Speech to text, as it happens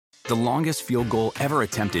The longest field goal ever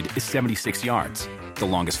attempted is 76 yards. The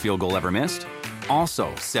longest field goal ever missed?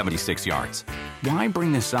 Also 76 yards. Why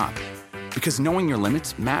bring this up? Because knowing your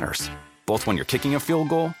limits matters, both when you're kicking a field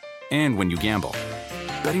goal and when you gamble.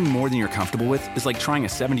 Betting more than you're comfortable with is like trying a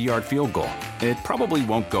 70-yard field goal. It probably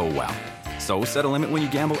won't go well. So set a limit when you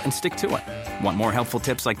gamble and stick to it. Want more helpful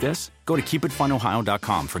tips like this? Go to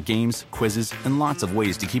keepitfunohio.com for games, quizzes, and lots of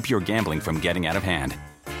ways to keep your gambling from getting out of hand.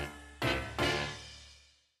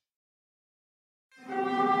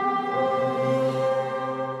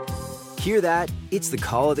 Hear that? It's the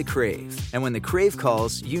call of the Crave. And when the Crave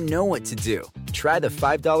calls, you know what to do. Try the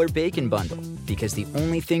 $5 Bacon Bundle. Because the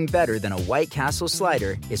only thing better than a White Castle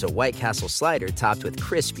slider is a White Castle slider topped with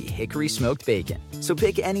crispy hickory smoked bacon. So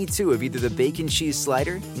pick any two of either the Bacon Cheese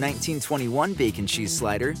Slider, 1921 Bacon Cheese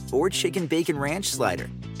Slider, or Chicken Bacon Ranch Slider.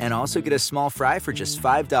 And also get a small fry for just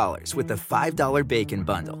 $5 with the $5 Bacon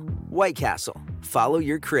Bundle. White Castle. Follow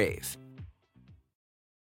your Crave.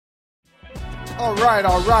 All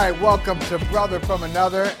right. Welcome to Brother from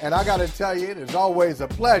Another. And I got to tell you, it is always a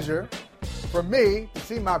pleasure for me to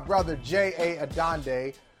see my brother J.A.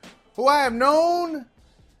 Adande, who I have known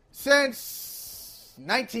since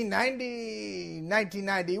 1990,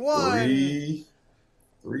 1991.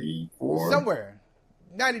 Three, four. Somewhere.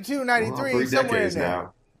 92, 93, well, somewhere in there.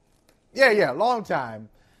 Now. Yeah, long time.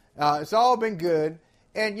 It's all been good.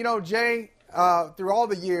 And, you know, Jay, through all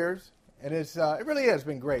the years, and it really has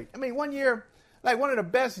been great. I mean, one year, like one of the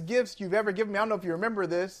best gifts you've ever given me, I don't know if you remember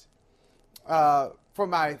this, for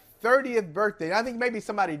my 30th birthday. I think maybe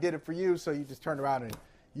somebody did it for you, so you just turned around and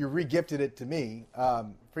you re-gifted it to me.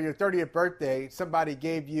 For your 30th birthday, somebody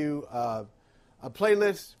gave you a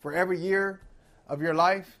playlist for every year of your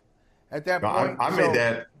life at that point. I made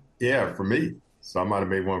that, for me. So I might have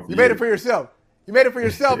made one for you. You made it for yourself.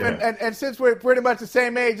 Yeah. And since we're pretty much the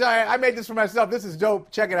same age, I made this for myself. This is dope.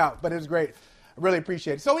 Check it out. But it was great. I really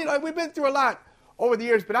appreciate it. So, you know, we've been through a lot over the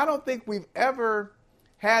years, but I don't think we've ever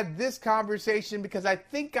had this conversation because I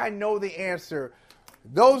think I know the answer.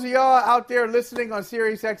 Those of y'all out there listening on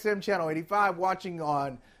Sirius XM Channel 85, watching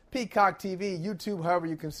on Peacock TV, YouTube, however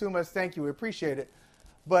you consume us, thank you. We appreciate it.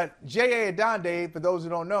 But J.A. Adande, for those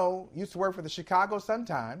who don't know, used to work for the Chicago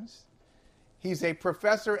Sun-Times. He's a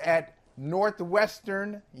professor at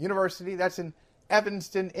Northwestern University. That's in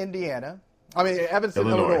Evanston, Illinois,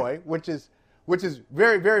 which is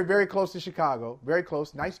very, very, very close to Chicago. Very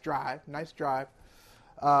close. Nice drive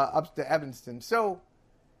up to Evanston. So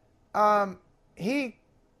he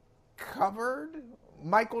covered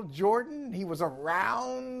Michael Jordan. He was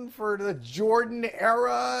around for the Jordan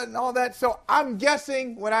era and all that. So I'm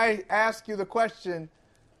guessing when I ask you the question,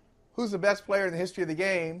 who's the best player in the history of the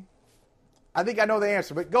game, I think I know the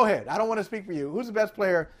answer, but go ahead. I don't want to speak for you. Who's the best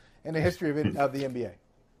player in the history of the NBA?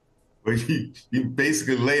 Well, you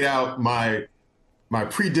basically laid out my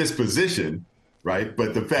predisposition, right?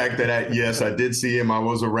 But the fact that, I did see him. I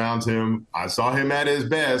was around him. I saw him at his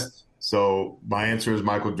best. So my answer is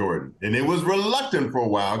Michael Jordan. And it was reluctant for a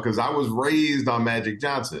while because I was raised on Magic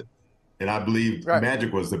Johnson. And I believe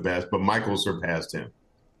Magic was the best, but Michael surpassed him.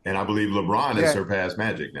 And I believe LeBron has surpassed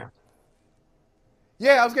Magic now.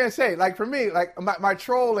 Yeah, I was going to say, like, for me, like, my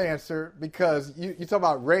troll answer, because you talk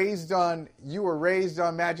about you were raised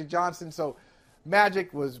on Magic Johnson, so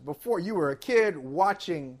Magic was before you were a kid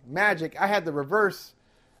watching Magic. I had the reverse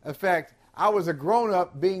effect. I was a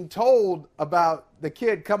grown-up being told about the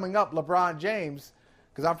kid coming up, LeBron James,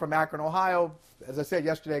 because I'm from Akron, Ohio. As I said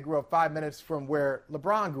yesterday, I grew up 5 minutes from where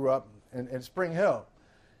LeBron grew up in Spring Hill.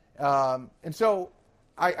 And so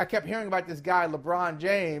I kept hearing about this guy, LeBron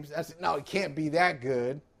James. I said, no, he can't be that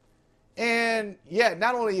good. And,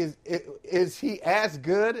 not only is he as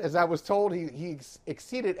good as I was told, he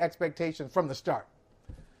exceeded expectations from the start.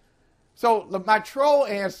 So my troll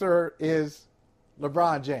answer is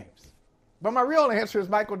LeBron James. But my real answer is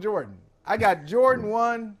Michael Jordan. I got Jordan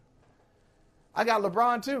 1. I got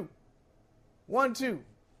LeBron 2. 1, 2.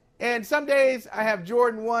 And some days I have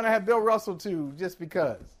Jordan 1. I have Bill Russell 2 just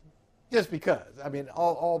because. I mean,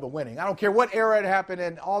 all the winning. I don't care what era it happened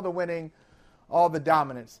in, all the winning, all the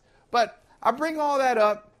dominance. But I bring all that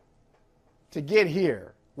up to get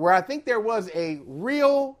here, where I think there was a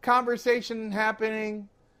real conversation happening,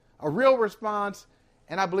 a real response,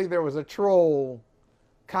 and I believe there was a troll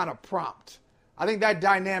kind of prompt. I think that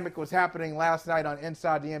dynamic was happening last night on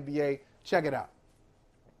Inside the NBA. Check it out.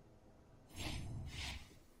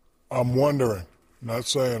 I'm wondering, not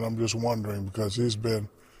saying, I'm just wondering, because he's been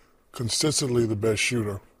consistently the best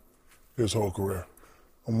shooter his whole career.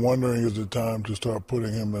 I'm wondering, is it time to start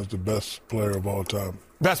putting him as the best player of all time?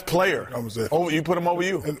 Best player. You put him over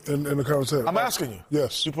you? In the conversation. I'm asking you.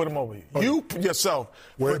 Yes. You put him over you. You yourself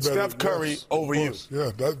put Steph Curry over you.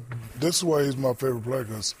 Yeah, this is why he's my favorite player.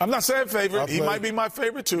 I'm not saying favorite. He might be my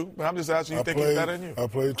favorite too, but I'm just asking you, think he's better than you? I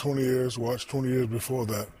played 20 years, watched 20 years before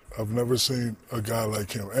that. I've never seen a guy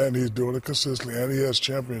like him. And he's doing it consistently, and he has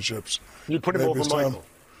championships. You put him over Michael?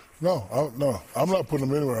 No, I'm not putting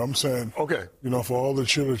him anywhere. I'm saying, for all the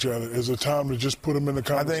chitter-chatter, is it time to just put him in the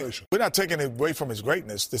conversation? I think we're not taking it away from his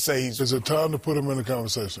greatness to say he's... Is it time to put him in the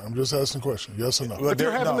conversation? I'm just asking a question, yes or no? If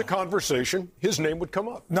you're having the conversation, his name would come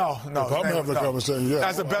up. No. If I'm having the conversation, yeah.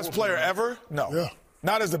 As the best player ever? No. Yeah.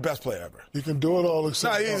 Not as the best player ever. He can do it all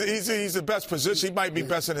except... No, he's the best position. He might be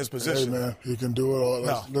best in his position. Hey, man, he can do it all.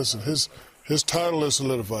 No. Listen, his title is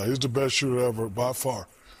solidified. He's the best shooter ever by far.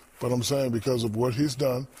 But I'm saying because of what he's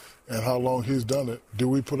done and how long he's done it, do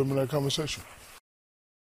we put him in that conversation?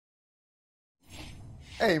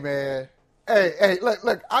 Hey, man. Hey,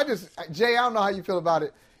 look, Jay, I don't know how you feel about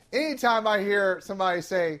it. Anytime I hear somebody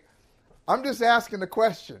say, I'm just asking the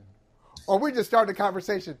question, or we just started the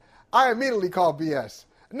conversation, I immediately call BS.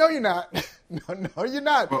 No, you're not. No, you're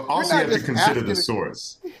not. But also you have to consider the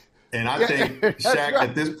source. And I think Shaq,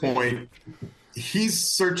 at this point, he's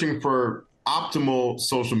searching for optimal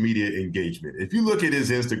social media engagement. If you look at his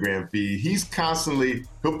Instagram feed,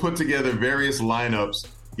 he'll put together various lineups,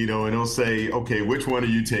 and he'll say, okay, which one are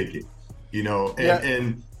you taking?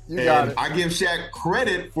 And I give Shaq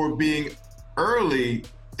credit for being early,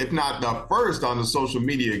 if not the first on the social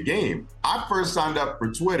media game. I first signed up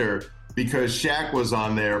for Twitter because Shaq was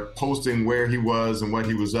on there posting where he was and what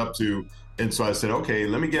he was up to. And so I said, okay,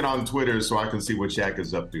 let me get on Twitter so I can see what Shaq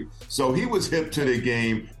is up to. So he was hip to the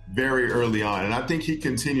game very early on, and I think he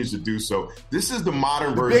continues to do so. This is the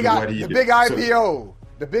modern version of what he did. The big IPO.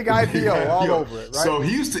 The big IPO all over it, right? So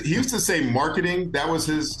he used to say marketing. That was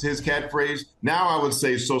his catchphrase. Now I would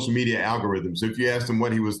say social media algorithms. If you asked him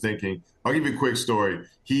what he was thinking, I'll give you a quick story.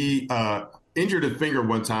 He injured a finger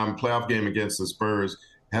one time, playoff game against the Spurs,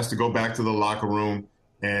 has to go back to the locker room,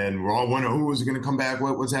 and we're all wondering, who is he going to come back?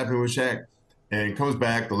 What's happening with Shaq? And comes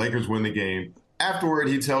back, the Lakers win the game. Afterward,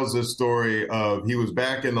 he tells this story of he was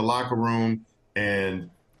back in the locker room and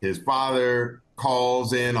his father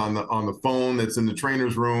calls in on the phone that's in the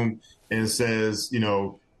trainer's room and says,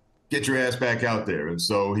 get your ass back out there. And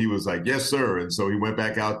so he was like, yes, sir. And so he went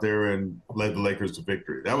back out there and led the Lakers to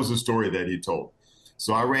victory. That was the story that he told.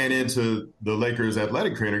 So I ran into the Lakers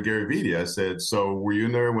athletic trainer, Gary Vitti. I said, so were you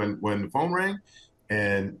in there when the phone rang?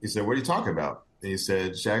 And he said, what are you talking about? And he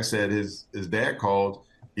said, Shaq said his dad called,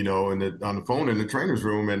 on the phone in the trainer's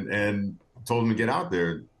room and told him to get out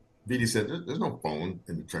there. Vitti said, there's no phone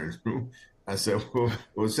in the trainer's room. I said, well,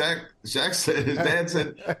 Shaq said, his dad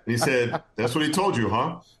said, and he said, that's what he told you,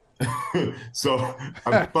 huh? So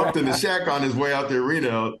I bumped into Shaq on his way out the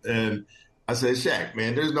arena, and I said, Shaq,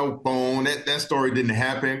 man, there's no phone. That story didn't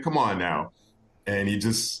happen. Come on now. And he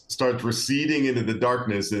just starts receding into the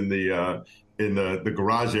darkness in the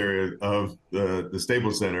garage area of the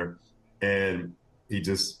Staples Center, and he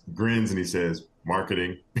just grins and he says,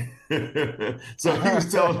 marketing. So he was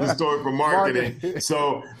telling the story for marketing.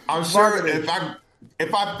 So I'm sure if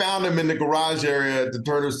I found him in the garage area at the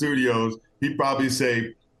Turner Studios, he'd probably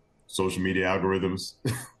say, social media algorithms.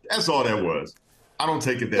 That's all that was. I don't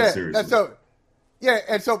take it that seriously.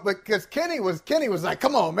 And so because Kenny was like,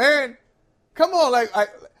 come on, man. Come on,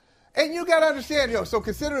 and you got to understand, so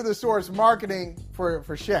consider the source marketing for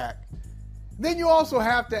Shaq. Then you also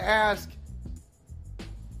have to ask,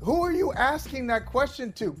 who are you asking that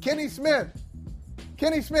question to? Kenny Smith,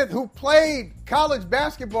 who played college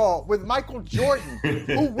basketball with Michael Jordan,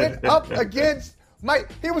 who went up against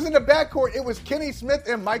he was in the backcourt. It was Kenny Smith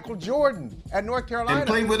and Michael Jordan at North Carolina. And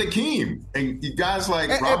played with Akeem. And guys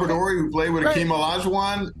like Robert Horry, who played with Akeem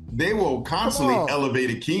Olajuwon, they will constantly elevate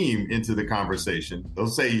Akeem into the conversation. They'll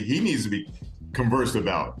say he needs to be conversed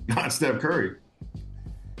about, not Steph Curry.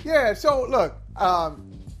 Yeah, so look, I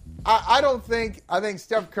think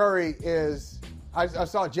Steph Curry is – I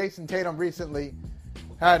saw Jason Tatum recently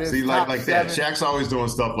had his top like seven. that. Shaq's always doing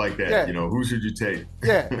stuff like that. Yeah. Who should you take?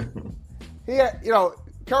 Yeah. He had,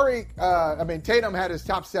 Curry, Tatum had his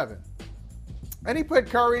top seven. And he put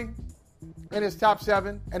Curry in his top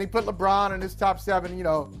seven, and he put LeBron in his top seven,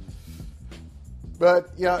 But,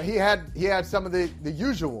 he had some of the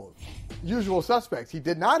usual suspects. He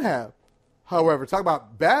did not have, however, talk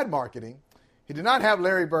about bad marketing, he did not have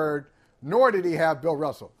Larry Bird, nor did he have Bill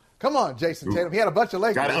Russell. Come on, Jason Tatum. He had a bunch of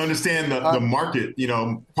Lakers. Got to understand the market.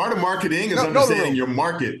 Part of marketing is understanding your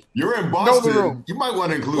market. You're in Boston. You might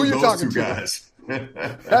want to include those two guys.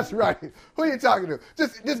 That's right. Who are you talking to?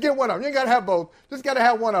 Just get one of them. You ain't got to have both. Just got to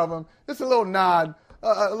have one of them. Just a little nod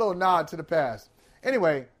a little nod to the past.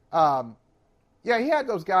 Anyway, yeah, he had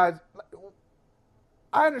those guys.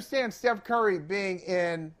 I understand Steph Curry being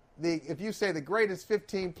in if you say the greatest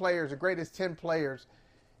 15 players or greatest 10 players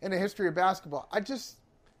in the history of basketball. I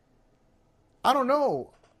don't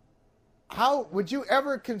know. How would you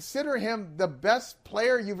ever consider him the best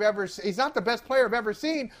player you've ever seen? He's not the best player I've ever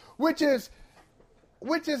seen, which is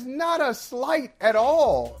not a slight at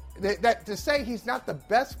all. That to say he's not the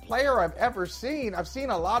best player I've ever seen. I've seen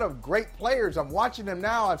a lot of great players. I'm watching them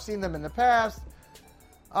now. I've seen them in the past.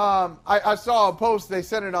 I saw a post. They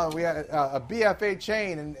sent it on. We had a BFA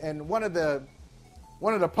chain, and one of the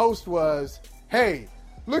posts was, "Hey,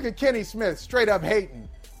 look at Kenny Smith straight up hating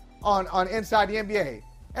on Inside the NBA."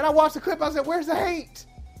 And I watched the clip. I said, "Where's the hate?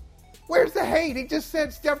 Where's the hate? He just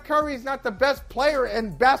said Steph Curry is not the best player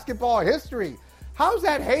in basketball history. How's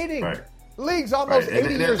that hating? Right. The league's almost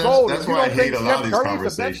 80 years old. That's why I hate a lot of these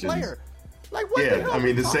conversations. Like, what the hell I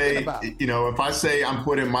mean, to say, about? If I say I'm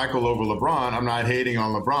putting Michael over LeBron, I'm not hating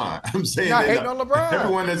on LeBron. I'm saying not hating on LeBron.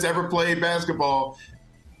 Everyone that's ever played basketball,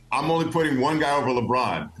 I'm only putting one guy over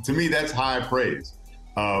LeBron. To me, that's high praise.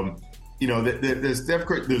 There's Steph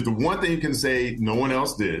Curry. There's the one thing you can say no one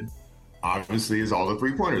else did, obviously, is all the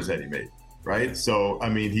three-pointers that he made, right? So, I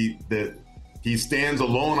mean, he stands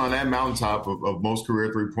alone on that mountaintop of most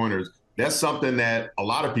career three-pointers. That's something that a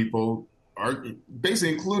lot of people are,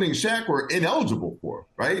 basically including Shaq, were ineligible for,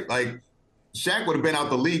 right? Like, Shaq would have been out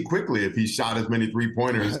the league quickly if he shot as many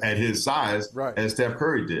three-pointers at his size as Steph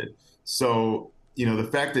Curry did. So, the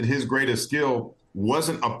fact that his greatest skill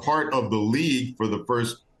wasn't a part of the league for the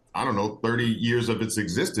first, 30 years of its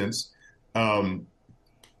existence, hurts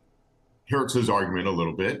his argument a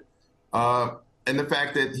little bit. And the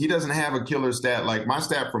fact that he doesn't have a killer stat. Like my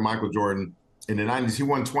stat for Michael Jordan in the 90s, he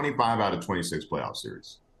won 25 out of 26 playoff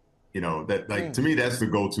series. To me, that's the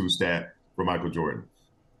go-to stat for Michael Jordan.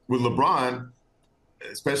 With LeBron,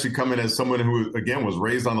 especially coming as someone who, again, was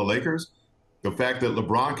raised on the Lakers, the fact that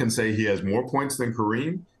LeBron can say he has more points than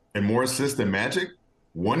Kareem and more assists than Magic,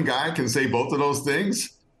 one guy can say both of those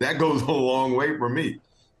things, that goes a long way for me.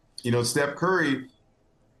 Steph Curry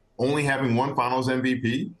only having one Finals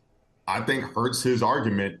MVP, I think hurts his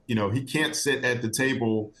argument. He can't sit at the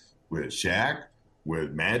table with Shaq,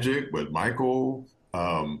 with Magic, with Michael.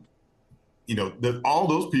 All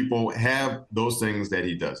those people have those things that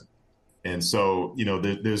he doesn't. And so,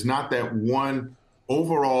 there's not that one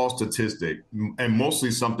overall statistic, and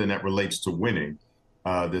mostly something that relates to winning,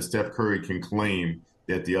 that Steph Curry can claim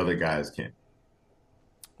that the other guys can't.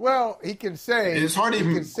 Well, he can say... It's hard to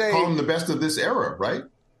even call him the best of this era, right?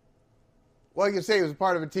 Well, you can say he was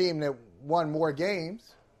part of a team that won more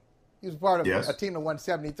games. He was part of a team that won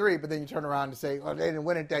 73, but then you turn around and say, well, they didn't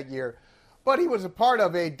win it that year. But he was a part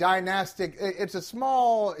of a dynastic... It's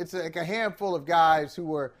like a handful of guys who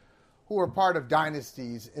were part of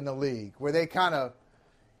dynasties in the league, where they kind of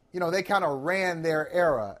ran their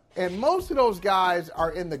era. And most of those guys are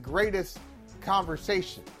in the greatest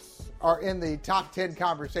conversations, are in the top 10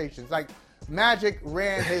 conversations. Like Magic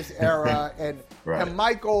ran his era and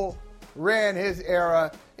Michael ran his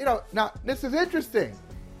era. Now this is interesting.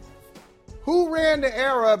 Who ran the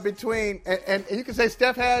era between, and you can say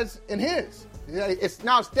Steph has in his. It's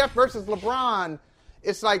now Steph versus LeBron.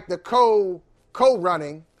 It's like the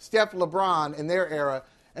co-running Steph, LeBron in their era.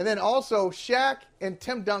 And then also Shaq and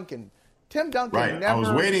Tim Duncan. Tim Duncan never. I was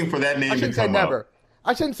waiting for that name to come up.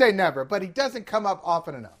 I shouldn't say never, but he doesn't come up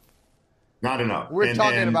often enough. Not enough. We're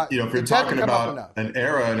talking about, if you're talking about an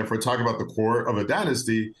era, and if we're talking about the core of a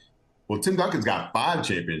dynasty, well, Tim Duncan's got 5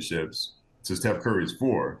 championships to Steph Curry's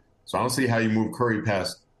 4. So I don't see how you move Curry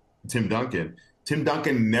past Tim Duncan. Tim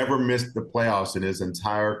Duncan never missed the playoffs in his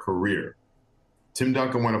entire career. Tim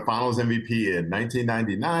Duncan won a Finals MVP in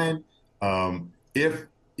 1999. If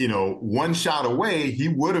one shot away, he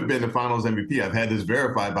would have been the Finals MVP. I've had this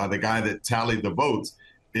verified by the guy that tallied the votes.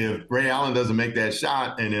 If Ray Allen doesn't make that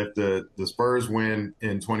shot, and if the Spurs win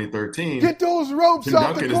in 2013, get those ropes Tim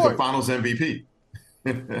off Duncan the court. is the Finals MVP.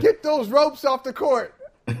 Get those ropes off the court.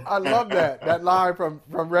 I love that line from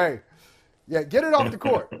Ray. Yeah, get it off the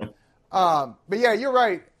court. But yeah, you're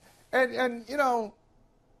right. And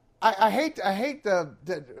I hate to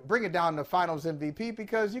bring it down to Finals MVP,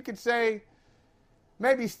 because you could say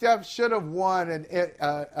maybe Steph should have won the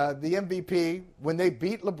MVP when they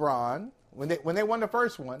beat LeBron. When they won the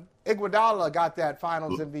first one, Iguodala got that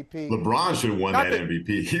Finals MVP. LeBron should have won that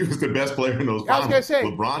MVP. He was the best player in those finals. I was going to say,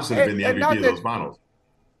 LeBron should have been the MVP of those finals.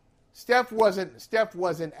 Steph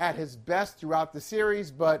wasn't at his best throughout the series,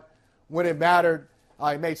 but when it mattered,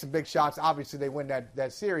 he made some big shots. Obviously, they win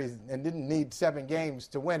that series and didn't need 7 games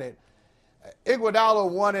to win it. Iguodala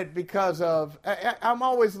won it because of I'm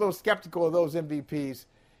always a little skeptical of those MVPs.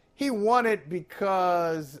 He won it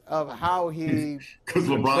because of how he because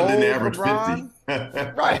LeBron didn't average LeBron.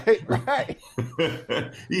 50. Right.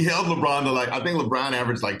 He held LeBron to I think LeBron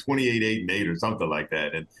averaged 28, 8, and 8 or something like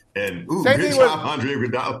that. And good job, Andre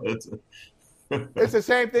Iguodala. It's the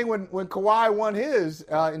same thing when Kawhi won his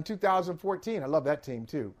in 2014. I love that team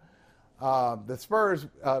too. The Spurs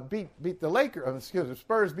beat the Lakers. The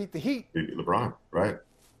Spurs beat the Heat. Beat LeBron, right?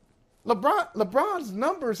 LeBron's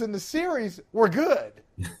numbers in the series were good.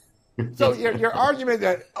 So your argument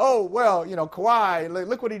that Kawhi,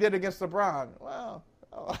 look what he did against LeBron. Well,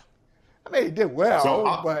 he did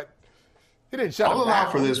well, but he didn't shut him down. I'll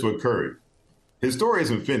allow for this with Curry. His story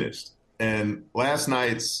isn't finished. And last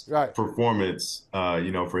night's performance,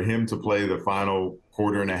 for him to play the final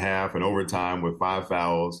quarter and a half and overtime with 5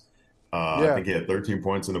 fouls, I think he had 13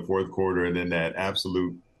 points in the fourth quarter, and then that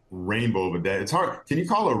absolute rainbow of a dagger. It's hard. Can you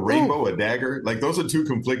call a rainbow a dagger? Those are two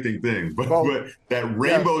conflicting things. But that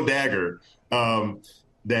rainbow dagger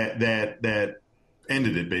that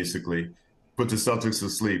ended it, basically, put the Celtics to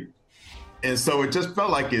sleep. And so it just felt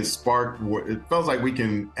like it felt like we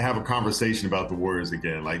can have a conversation about the Warriors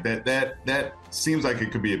again. That seems like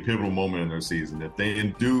it could be a pivotal moment in their season. If they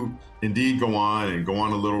do indeed go on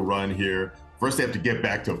a little run here, first they have to get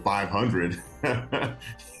back to 500.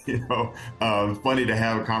 Funny to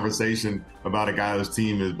have a conversation about a guy whose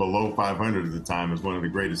team is below 500 at the time is one of the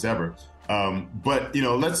greatest ever. But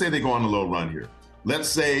let's say they go on a little run here. Let's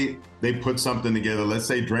say they put something together. Let's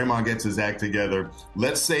say Draymond gets his act together.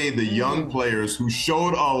 Let's say the young players who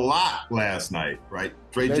showed a lot last night, right?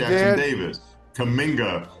 Trey Jackson-Davis,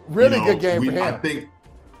 Kuminga. Really good game for him. I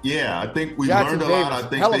think we learned a lot. I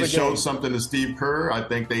think they showed something to Steve Kerr. I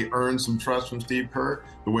think they earned some trust from Steve Kerr,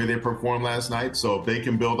 the way they performed last night. So if they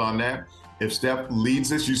can build on that. If Steph leads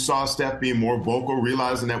this, you saw Steph being more vocal,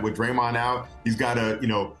 realizing that with Draymond out, he's got to,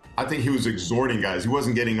 I think he was exhorting guys. He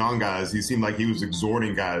wasn't getting on guys. He seemed like he was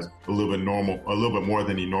exhorting guys a little bit more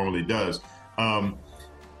than he normally does.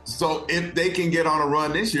 So if they can get on a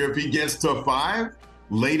run this year, if he gets to 5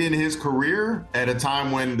 late in his career at a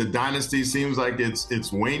time when the dynasty seems like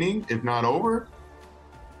it's waning, if not over,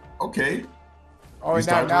 okay. You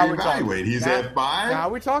start to reevaluate. He's at 5. Now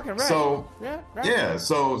we're talking, right? So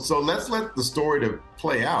so let's let the story to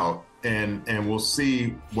play out. And we'll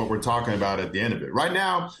see what we're talking about at the end of it. Right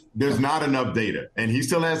now, there's not enough data, and he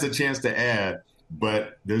still has a chance to add,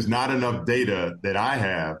 but there's not enough data that I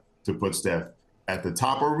have to put Steph at the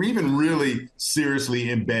top or even really seriously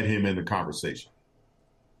embed him in the conversation.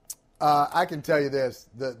 I can tell you this.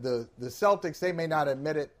 The Celtics, they may not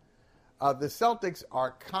admit it. The Celtics are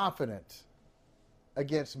confident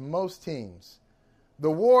against most teams. The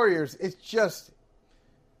Warriors, it's just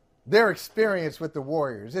their experience with the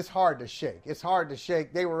Warriors. It's hard to shake.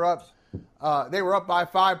 They were up by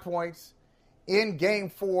 5 points in Game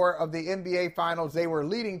 4 of the NBA Finals. They were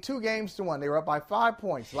leading 2-1. They were up by 5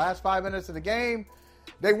 points. Last 5 minutes of the game,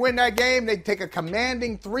 they win that game. They take a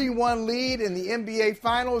commanding 3-1 lead in the NBA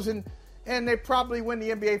Finals, and they probably win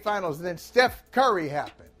the NBA Finals. And then Steph Curry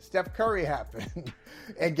happened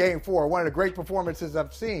in Game 4. One of the great performances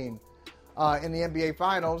I've seen in the NBA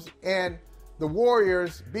Finals. And the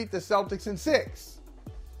Warriors beat the Celtics in 6.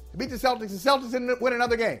 The Celtics didn't win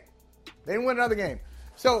another game. They didn't win another game.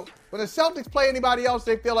 So when the Celtics play anybody else,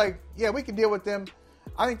 they feel like, yeah, we can deal with them.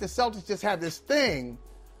 I think the Celtics just have this thing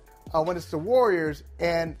when it's the Warriors,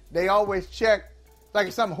 and they always check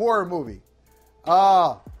like some horror movie.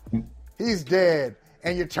 He's dead.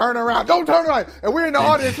 And you turn around. Don't turn around. And we're in the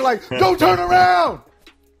audience like, don't turn around.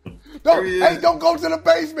 Don't go to the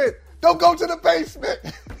basement. Don't go to the basement.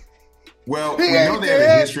 Well, we know they have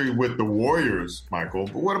a history with the Warriors, Michael,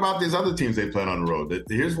 but what about these other teams they played on the road?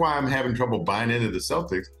 Here's why I'm having trouble buying into the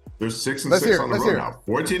Celtics. They're 6-6 on the road now.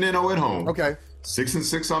 14-0 at home. Okay.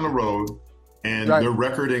 6-6 on the road, and their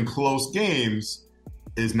record in close games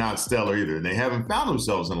is not stellar either. And they haven't found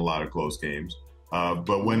themselves in a lot of close games.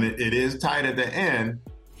 But when it is tight at the end,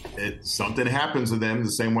 something happens to them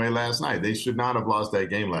the same way last night. They should not have lost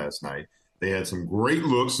that game last night. They had some great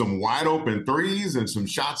looks, some wide open threes, and some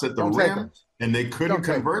shots at the rim, and they couldn't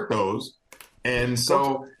convert those. And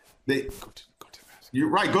so you're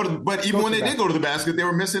right. But even when they did go to the basket, they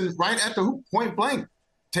were missing right at the hoop, point blank.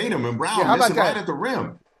 Tatum and Brown missing right at the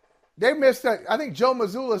rim. They missed. I think Joe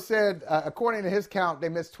Mazzulla said, according to his count, they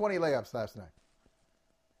missed 20 layups last night.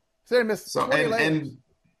 So they missed 20 layups. And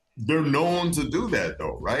they're known to do that,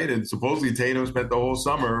 though, right? And supposedly Tatum spent the whole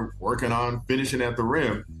summer working on finishing at the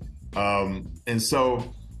rim. And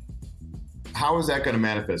so how is that going to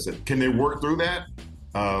manifest it? Can they work through that?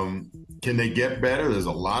 Can they get better? There's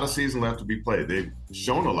a lot of season left to be played. They've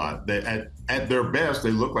shown a lot. At their best,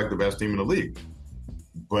 they look like the best team in the league.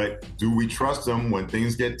 But do we trust them when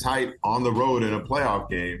things get tight on the road in a playoff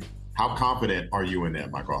game? How confident are you in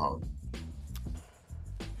that, Michael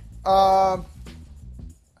Holley?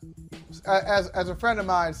 As a friend of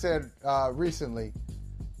mine said recently,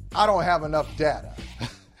 I don't have enough data.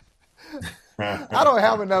 I don't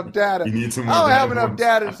have enough data. You need some more I don't data have enough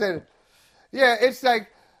data to say that. Yeah, it's like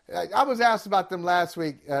I was asked about them last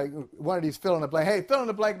week. One of these fill in the blank. Hey, fill in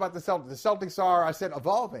the blank about the Celtics. The Celtics are, I said,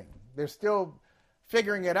 evolving. They're still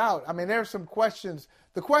figuring it out. I mean, there's some questions.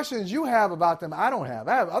 The questions you have about them, I don't have.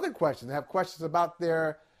 I have other questions. I have questions about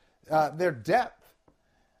their depth,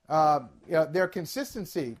 their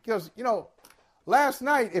consistency. Because last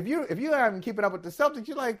night, if you haven't been keeping up with the Celtics,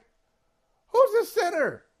 you're like, who's the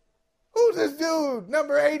center? Who's this dude?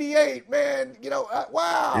 Number 88, man.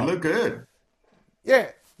 Wow. He looked good.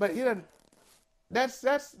 Yeah, but that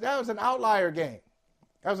was an outlier game.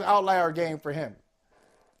 That was an outlier game for him.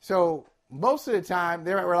 So most of the time,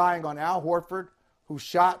 they're relying on Al Horford, whose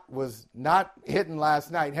shot was not hitting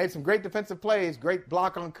last night. Had some great defensive plays, great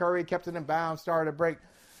block on Curry, kept it in bounds, started a break.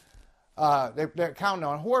 They're counting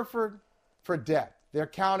on Horford for depth. They're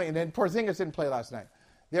counting, and then Porzingis didn't play last night.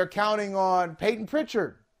 They're counting on Peyton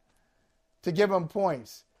Pritchard to give them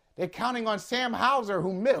points. They're counting on Sam Hauser,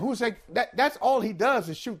 who's like that's all he does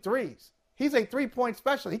is shoot threes. He's a 3-point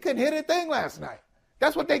specialist. He couldn't hit a thing last night.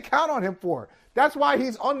 That's what they count on him for. That's why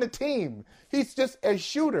he's on the team. He's just a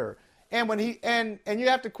shooter. And when and you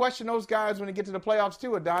have to question those guys when you get to the playoffs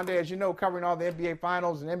too, Adande, as you know, covering all the NBA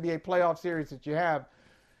finals and NBA playoff series that you have.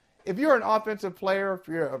 If you're an offensive player, if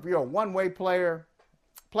you're a one-way player,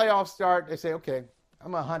 playoff start, they say, okay,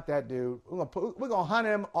 I'm gonna hunt that dude. We're gonna hunt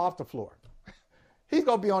him off the floor. He's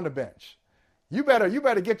gonna be on the bench. You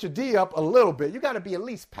better get your D up a little bit. You got to be at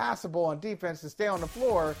least passable on defense to stay on the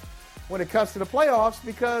floor when it comes to the playoffs,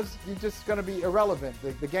 because you're just going to be irrelevant.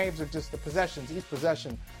 The games are just the possessions. Each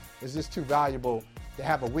possession is just too valuable to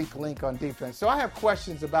have a weak link on defense. So I have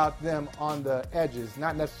questions about them on the edges,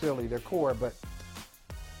 not necessarily their core, but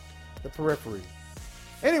the periphery.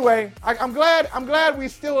 Anyway, I'm glad we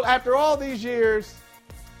still, after all these years,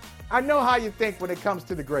 I know how you think when it comes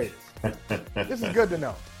to the greatest. This is good to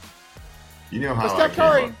know. You know how Steph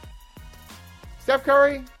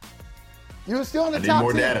Curry, you were still in the top 10. Need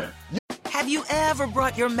more data. Have you ever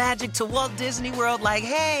brought your magic to Walt Disney World like,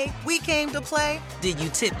 hey, we came to play? Did you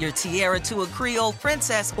tip your tiara to a Creole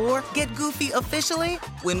princess or get goofy officially?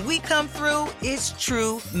 When we come through, it's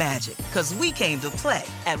true magic, because we came to play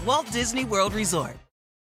at Walt Disney World Resort.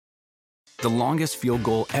 The longest field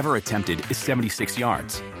goal ever attempted is 76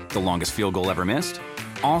 yards. The longest field goal ever missed?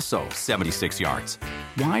 Also 76 yards.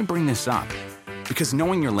 Why bring this up? Because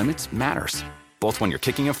knowing your limits matters, both when you're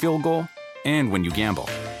kicking a field goal and when you gamble.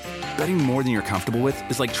 Betting more than you're comfortable with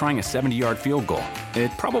is like trying a 70-yard field goal.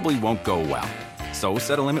 It probably won't go well. So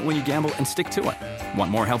set a limit when you gamble and stick to it.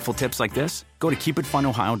 Want more helpful tips like this? Go to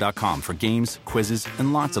keepitfunohio.com for games, quizzes,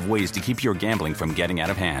 and lots of ways to keep your gambling from getting out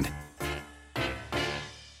of hand.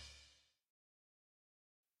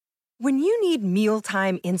 When you need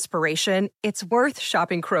mealtime inspiration, it's worth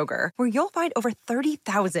shopping Kroger, where you'll find over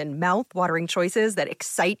 30,000 mouth-watering choices that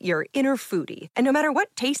excite your inner foodie. And no matter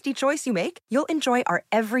what tasty choice you make, you'll enjoy our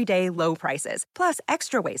everyday low prices, plus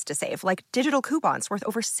extra ways to save, like digital coupons worth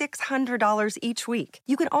over $600 each week.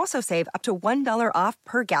 You can also save up to $1 off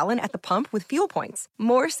per gallon at the pump with fuel points.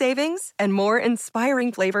 More savings and more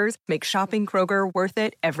inspiring flavors make shopping Kroger worth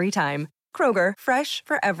it every time. Kroger, fresh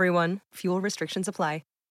for everyone. Fuel restrictions apply.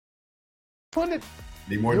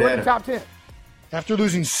 Need more data. Top 10. After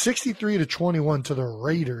losing 63-21 to the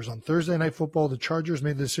Raiders on Thursday Night Football, the Chargers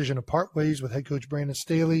made the decision to part ways with head coach Brandon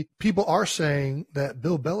Staley. People are saying that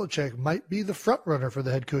Bill Belichick might be the front runner for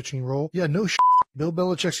the head coaching role. Yeah, no shit. Bill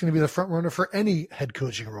Belichick's going to be the front runner for any head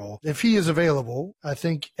coaching role. If he is available, I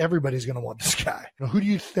think everybody's going to want this guy. Who do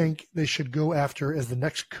you think they should go after as the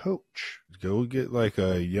next coach? Go get like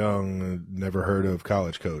a young, never heard of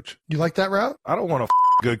college coach. You like that route? I don't want a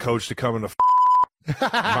good coach to come in the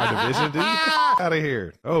my division, dude. Out of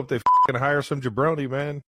here. I hope they hire some jabroni,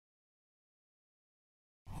 man.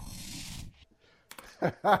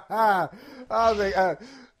 I was like,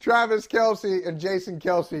 Travis Kelce and Jason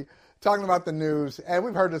Kelce talking about the news, and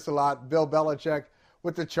we've heard this a lot. Bill Belichick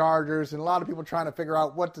with the Chargers, and a lot of people trying to figure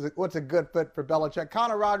out what's a good fit for Belichick.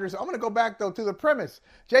 Connor Rogers, I'm going to go back, though, to the premise.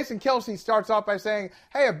 Jason Kelce starts off by saying,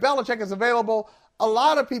 hey, if Belichick is available, a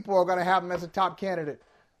lot of people are going to have him as a top candidate.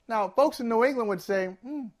 Now, folks in New England would say,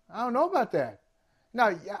 I don't know about that.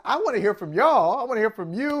 Now, I want to hear from y'all. I want to hear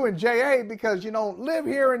from you and J.A. because you don't live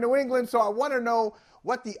here in New England, so I want to know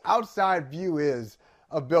what the outside view is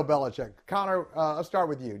of Bill Belichick. Connor, I'll start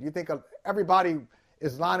with you. Do you think everybody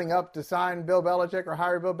is lining up to sign Bill Belichick or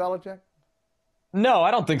hire Bill Belichick? No,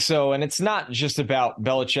 I don't think so. And it's not just about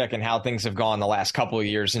Belichick and how things have gone the last couple of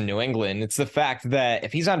years in New England. It's the fact that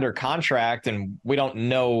if he's under contract, and we don't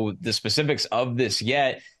know the specifics of this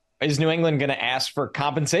yet, is New England going to ask for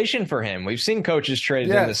compensation for him? We've seen coaches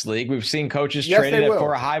traded in this league. We've seen coaches traded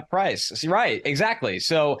for a high price. Right, exactly.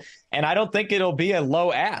 So, and I don't think it'll be a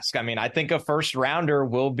low ask. I mean, I think a first rounder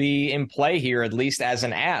will be in play here, at least as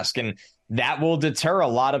an ask. And that will deter a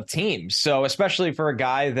lot of teams. So especially for a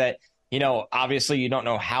guy that, you know, obviously you don't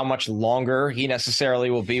know how much longer he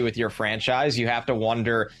necessarily will be with your franchise. You have to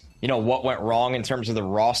wonder, you know, what went wrong in terms of the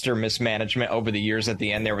roster mismanagement over the years at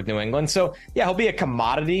the end there with New England. So, yeah, he'll be a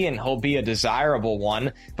commodity and he'll be a desirable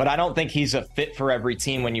one, but I don't think he's a fit for every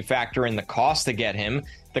team when you factor in the cost to get him,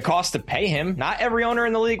 the cost to pay him. Not every owner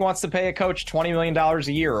in the league wants to pay a coach $20 million a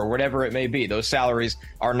year or whatever it may be. Those salaries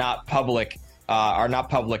are not public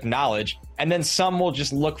knowledge. And then some will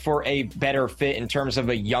just look for a better fit in terms of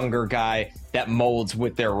a younger guy that molds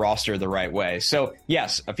with their roster the right way. So,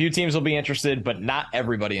 yes, a few teams will be interested, but not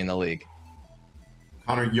everybody in the league.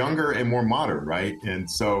 Connor, younger and more modern, right? And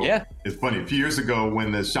so It's funny. A few years ago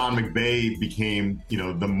when the Sean McVay became, you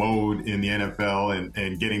know, the mode in the NFL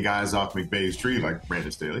and getting guys off McVay's tree like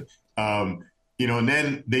Brandon Staley, you know, and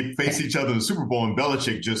then they faced each other in the Super Bowl and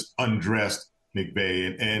Belichick just undressed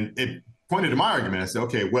McVay. And it pointed to my argument. I said,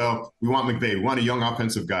 okay, well, we want McVay. We want a young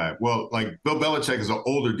offensive guy. Well, like Bill Belichick is an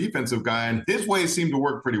older defensive guy, and his ways seem to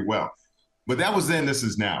work pretty well. But that was then, this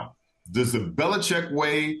is now. Does the Belichick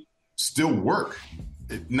way still work?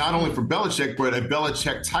 Not only for Belichick, but a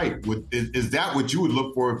Belichick type. Is that what you would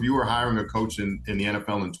look for if you were hiring a coach in the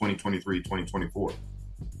NFL in 2023, 2024?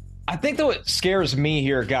 I think that what scares me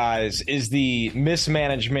here, guys, is the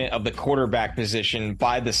mismanagement of the quarterback position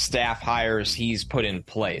by the staff hires he's put in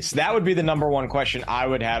place. That would be the number one question I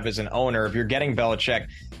would have as an owner. If you're getting Belichick,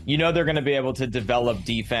 you know they're going to be able to develop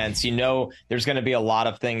defense. You know there's going to be a lot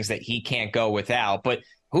of things that he can't go without. But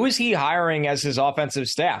who is he hiring as his offensive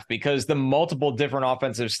staff? Because the multiple different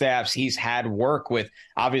offensive staffs he's had work with,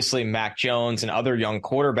 obviously Mac Jones and other young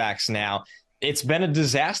quarterbacks now, it's been a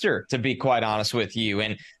disaster, to be quite honest with you.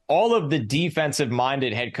 And all of the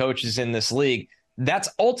defensive-minded head coaches in this league, that's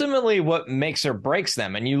ultimately what makes or breaks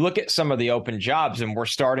them. And you look at some of the open jobs, and we're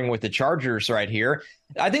starting with the Chargers right here.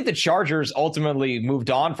 I think the Chargers ultimately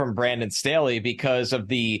moved on from Brandon Staley because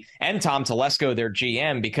of and Tom Telesco, their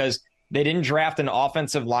GM, because they didn't draft an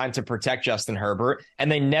offensive line to protect Justin Herbert,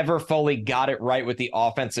 and they never fully got it right with the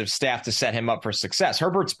offensive staff to set him up for success.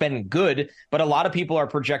 Herbert's been good, but a lot of people are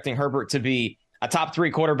projecting Herbert to be a top 3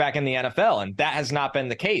 quarterback in the NFL, and that has not been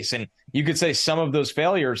the case. And you could say some of those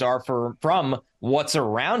failures are from what's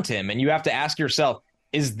around him, and you have to ask yourself,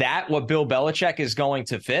 is that what Bill Belichick is going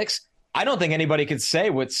to fix? I don't think anybody could say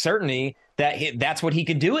with certainty that that's what he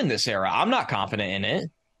could do in this era. I'm not confident in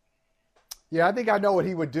it. Yeah, I think I know what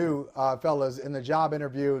he would do, fellas. In the job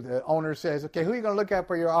interview, the owner says, okay, who are you going to look at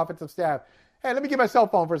for your offensive staff? Hey, let me get my cell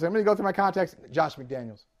phone for a second. Let me go through my contacts. Josh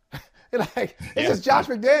McDaniels. It's just Josh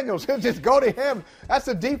McDaniels. Just go to him. That's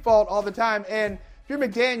the default all the time. And if you're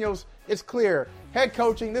McDaniels, it's clear. Head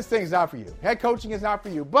coaching, this thing's not for you. Head coaching is not for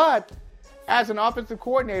you. But as an offensive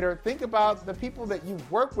coordinator, think about the people that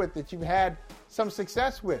you've worked with, that you've had some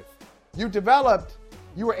success with.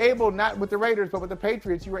 You were able, not with the Raiders, but with the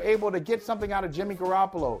Patriots, you were able to get something out of Jimmy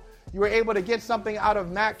Garoppolo. You were able to get something out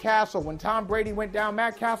of Matt Castle. When Tom Brady went down,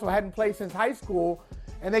 Matt Castle hadn't played since high school,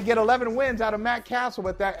 and they get 11 wins out of Matt Castle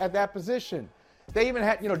at that position. They even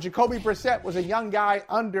had, Jacoby Brissett was a young guy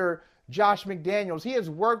under Josh McDaniels. He has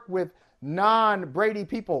worked with non-Brady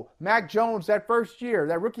people. Mac Jones, that first year,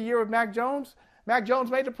 that rookie year of Mac Jones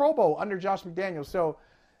made the Pro Bowl under Josh McDaniels. So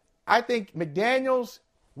I think McDaniels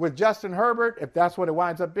with Justin Herbert, if that's what it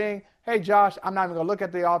winds up being, hey, Josh, I'm not even going to look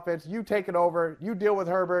at the offense. You take it over. You deal with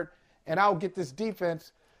Herbert, and I'll get this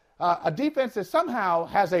defense. A defense that somehow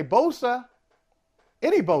has a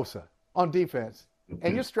any Bosa on defense,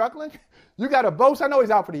 and you're struggling. You got a Bosa. I know he's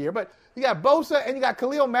out for the year, but you got Bosa, and you got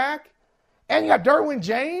Khalil Mack, and you got Derwin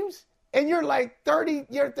James, and you're like 30.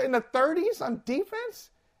 You're in the 30s on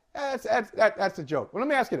defense. That's a joke. Well, let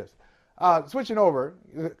me ask you this. Switching over,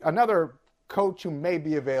 another coach who may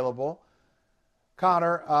be available,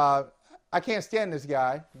 Connor. I can't stand this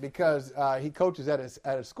guy because he coaches at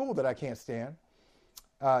a school that I can't stand.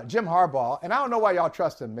 Jim Harbaugh, and I don't know why y'all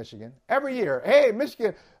trust him, Michigan. Every year, hey,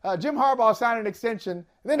 Michigan, Jim Harbaugh signed an extension.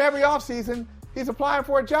 And then every offseason, he's applying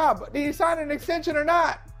for a job. Did he sign an extension or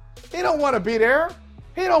not? He don't want to be there.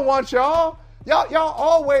 He don't want y'all. Y'all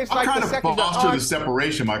always like the second. I'm trying to foster the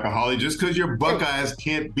separation, Michael Holley. Just because your Buckeyes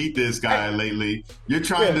can't beat this guy lately, you're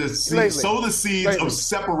trying to sow the seeds of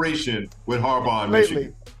separation with Harbaugh and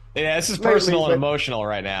Michigan. Yeah, this is personal and emotional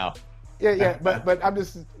right now. Yeah, but I'm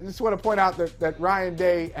just want to point out that Ryan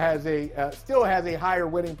Day has still has a higher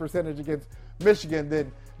winning percentage against Michigan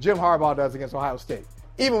than Jim Harbaugh does against Ohio State,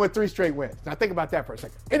 even with 3 straight wins. Now think about that for a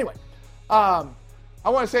second. Anyway, I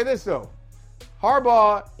want to say this though.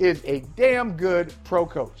 Harbaugh is a damn good pro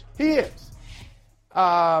coach. He is.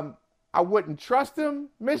 I wouldn't trust him,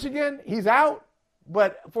 Michigan. He's out.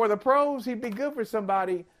 But for the pros, he'd be good for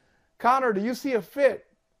somebody. Connor, do you see a fit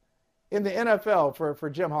in the NFL for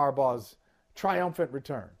Jim Harbaugh's triumphant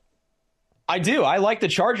return? I do. I like the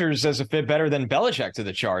Chargers as a fit better than Belichick to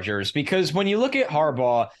the Chargers because when you look at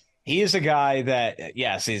Harbaugh, he is a guy that,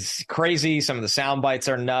 yes, is crazy. Some of the sound bites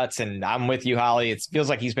are nuts, and I'm with you, Holly. It feels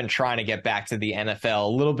like he's been trying to get back to the NFL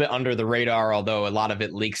a little bit under the radar, although a lot of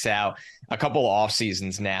it leaks out a couple of off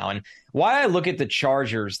seasons now. And why I look at the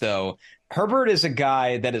Chargers, though, Herbert is a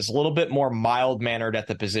guy that is a little bit more mild-mannered at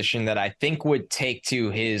the position that I think would take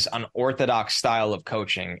to his unorthodox style of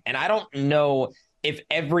coaching. And I don't know if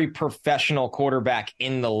every professional quarterback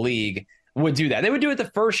in the league would do that. They would do it the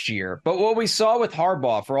first year. But what we saw with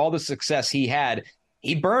Harbaugh, for all the success he had,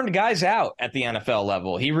 he burned guys out at the NFL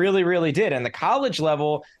level. He really, really did. And the college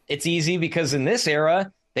level, it's easy because in this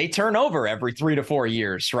era, they turn over every 3 to 4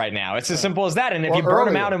 years right now. It's as simple as that. And if you burn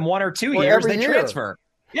them out in 1 or 2 years, they transfer.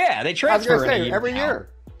 Yeah, they transfer every year.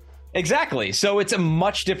 Exactly. So it's a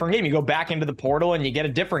much different game. You go back into the portal and you get a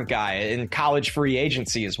different guy, and college free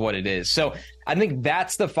agency is what it is. So I think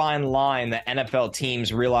that's the fine line that NFL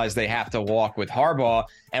teams realize they have to walk with Harbaugh,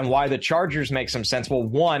 and why the Chargers make some sense. Well,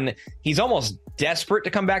 one, he's almost desperate to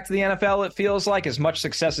come back to the NFL, it feels like, as much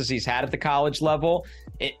success as he's had at the college level.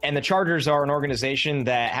 And the Chargers are an organization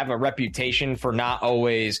that have a reputation for not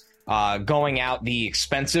always going out the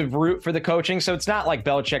expensive route for the coaching. So it's not like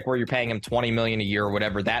Belichick where you're paying him $20 million a year or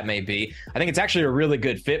whatever that may be. I think it's actually a really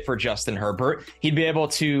good fit for Justin Herbert. He'd be able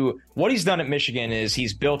to, what he's done at Michigan is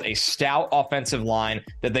he's built a stout offensive line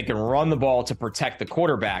that they can run the ball to protect the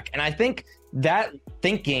quarterback. And I think that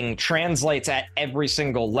thinking translates at every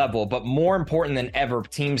single level, but more important than ever,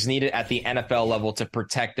 teams need it at the NFL level to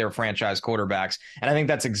protect their franchise quarterbacks. And I think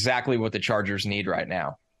that's exactly what the Chargers need right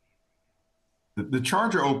now. The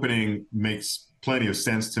Charger opening makes plenty of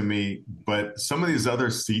sense to me, but some of these other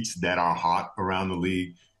seats that are hot around the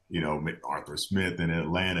league, Arthur Smith in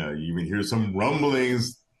Atlanta, you even hear some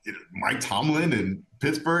rumblings, Mike Tomlin in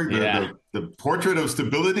Pittsburgh, the portrait of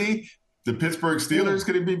stability, the Pittsburgh Steelers,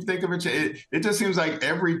 could it be think of it? It just seems like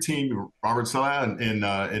every team, Robert Saleh in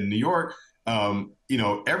New York,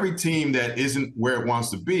 every team that isn't where it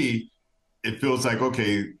wants to be, it feels like,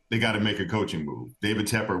 okay, they got to make a coaching move. David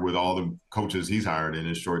Tepper, with all the coaches he's hired in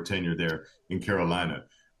his short tenure there in Carolina.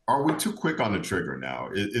 Are we too quick on the trigger now?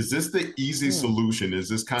 Is this the easy solution? Is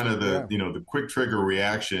this kind of the quick trigger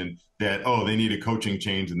reaction that, they need a coaching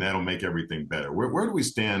change and that'll make everything better? Where do we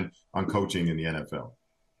stand on coaching in the NFL?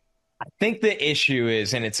 I think the issue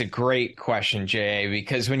is, and it's a great question, J.A.,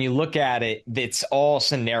 because when you look at it, it's all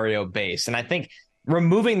scenario based. And I think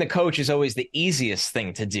removing the coach is always the easiest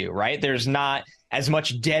thing to do, right? There's not as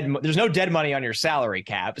much there's no dead money on your salary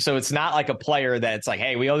cap. So it's not like a player that's like,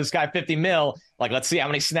 hey, we owe this guy $50 million. Like, let's see how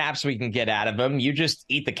many snaps we can get out of him. You just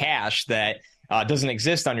eat the cash that doesn't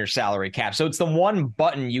exist on your salary cap. So it's the one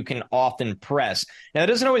button you can often press. Now, that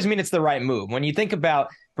doesn't always mean it's the right move. When you think about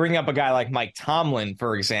bringing up a guy like Mike Tomlin,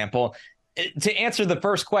 for example, to answer the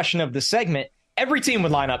first question of the segment, every team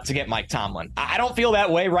would line up to get Mike Tomlin. I don't feel that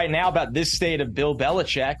way right now about this state of Bill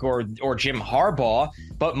Belichick or Jim Harbaugh,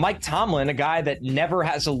 but Mike Tomlin, a guy that never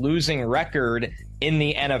has a losing record in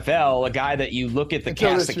the NFL, a guy that you look at the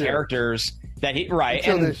cast of characters that he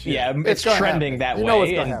it's trending that way.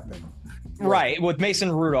 What's going to happen. Right. With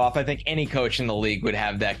Mason Rudolph, I think any coach in the league would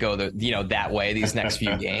have that go that way these next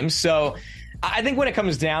few games. So I think when it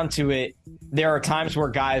comes down to it, there are times where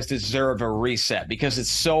guys deserve a reset because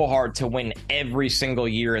it's so hard to win every single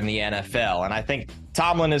year in the NFL. And I think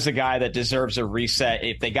Tomlin is a guy that deserves a reset.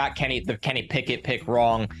 If they got the Kenny Pickett pick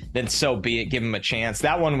wrong, then so be it. Give him a chance.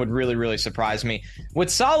 That one would really, really surprise me. With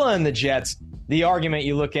Saleh and the Jets, the argument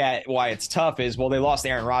you look at why it's tough is, well, they lost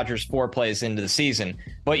Aaron Rodgers 4 plays into the season.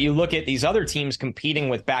 But you look at these other teams competing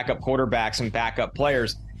with backup quarterbacks and backup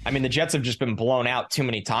players. I mean, the Jets have just been blown out too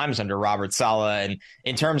many times under Robert Saleh. And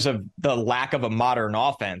in terms of the lack of a modern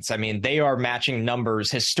offense, I mean, they are matching numbers,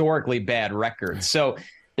 historically bad records. So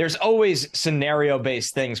there's always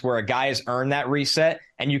scenario-based things where a guy has earned that reset.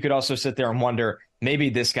 And you could also sit there and wonder, maybe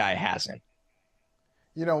this guy hasn't.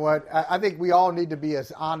 you know what? I think we all need to be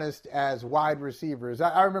as honest as wide receivers.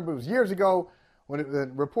 I remember it was years ago when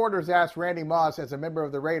the reporters asked Randy Moss as a member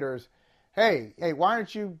of the Raiders, hey, why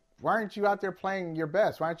aren't you out there playing your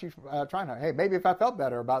best? Why aren't you trying to? Hey, maybe if I felt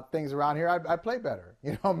better about things around here, I'd play better.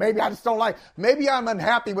 You know, maybe I just don't like. Maybe I'm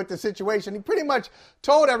unhappy with the situation. He pretty much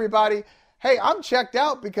told everybody, hey, I'm checked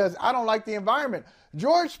out because I don't like the environment.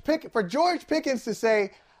 For George Pickens to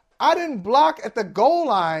say, I didn't block at the goal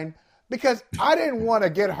line because I didn't want to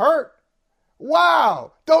get hurt.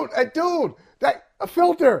 Wow. Don't, dude,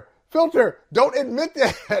 filter. Don't admit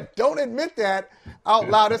that. Don't admit that out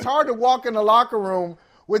loud. It's hard to walk in the locker room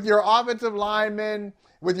with your offensive linemen,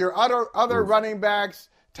 with your other running backs,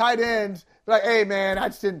 tight ends. Like, hey, man,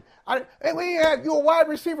 you're a wide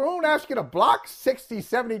receiver. Who don't ask you to block 60,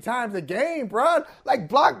 70 times a game, bro? Like,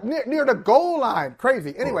 block near the goal line.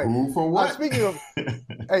 Crazy. Anyway, for what? Speaking of,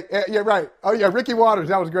 yeah, right. Oh, yeah, Ricky Waters.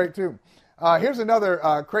 That was great, too. Here's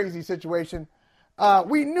another crazy situation.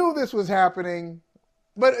 We knew this was happening,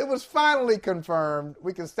 but it was finally confirmed.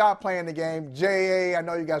 We can stop playing the game. J.A., I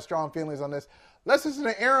know you got strong feelings on this. Let's listen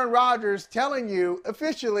to Aaron Rodgers telling you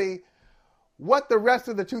officially what the rest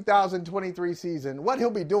of the 2023 season, what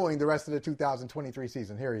he'll be doing the rest of the 2023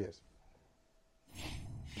 season. Here he is.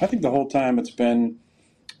 I think the whole time it's been,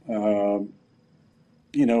 hoping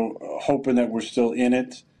that we're still in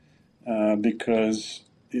it because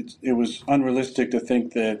it was unrealistic to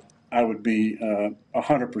think that I would be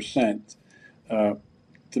 100%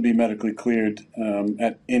 to be medically cleared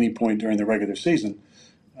at any point during the regular season.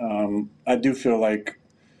 I do feel like,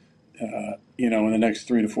 in the next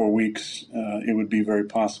 3 to 4 weeks, it would be very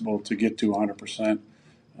possible to get to 100%,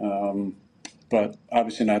 but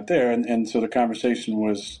obviously not there. And so the conversation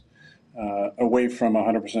was away from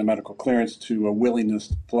 100% medical clearance to a willingness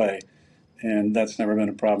to play, and that's never been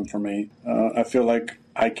a problem for me. I feel like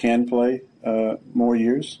I can play more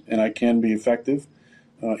years, and I can be effective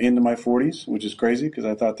into my 40s, which is crazy because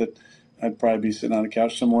I thought that I'd probably be sitting on the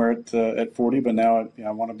couch somewhere at 40, but now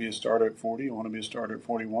I want to be a starter at 40. I want to be a starter at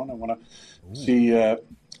 41. I want to see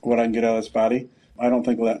what I can get out of this body. I don't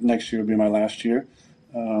think that next year will be my last year.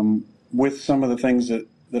 With some of the things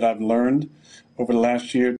that I've learned over the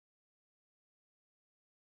last year.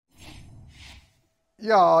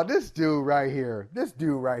 Y'all, this dude right here.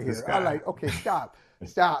 I'm like, okay, stop.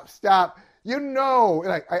 You know,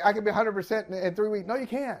 like I can be 100% in 3 weeks.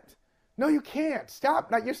 No, you can't.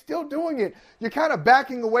 Stop. Now, you're still doing it. You're kind of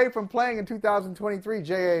backing away from playing in 2023,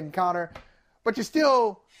 J.A. and Connor, but you're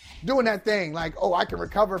still doing that thing like, oh, I can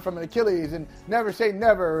recover from an Achilles and never say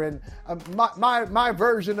never and my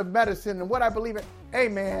version of medicine and what I believe in. Hey,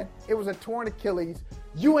 man, it was a torn Achilles.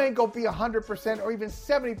 You ain't going to be 100% or even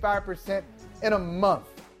 75% in a month.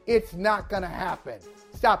 It's not going to happen.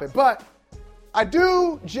 Stop it. But I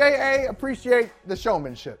do, J.A., appreciate the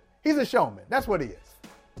showmanship. He's a showman. That's what he is.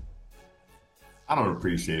 I don't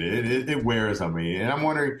appreciate it. It wears on me. And I'm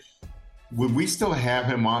wondering, would we still have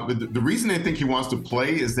him on? But the reason I think he wants to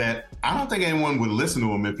play is that I don't think anyone would listen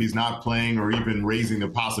to him if he's not playing or even raising the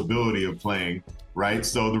possibility of playing, right?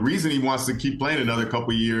 So the reason he wants to keep playing another couple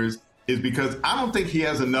of years is because I don't think he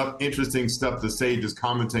has enough interesting stuff to say just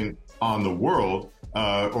commenting on the world,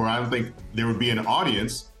 or I don't think there would be an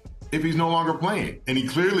audience if he's no longer playing. And he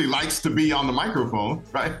clearly likes to be on the microphone,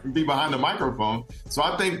 right? Be behind the microphone. So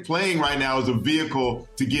I think playing right now is a vehicle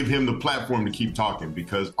to give him the platform to keep talking,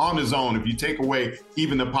 because on his own, if you take away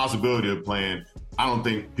even the possibility of playing, I don't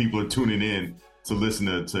think people are tuning in to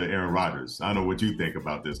listen to Aaron Rodgers. I don't know what you think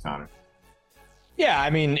about this, Connor. Yeah, I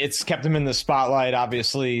mean, it's kept him in the spotlight.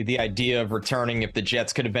 Obviously, the idea of returning if the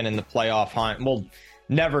Jets could have been in the playoff hunt, we'll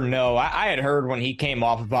never know. I had heard when he came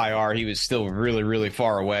off of IR, he was still really, really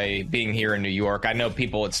far away being here in New York. I know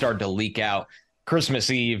people had started to leak out Christmas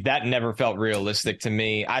Eve. That never felt realistic to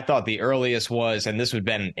me. I thought the earliest was, and this would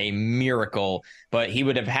have been a miracle, but he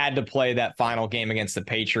would have had to play that final game against the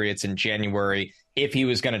Patriots in January if he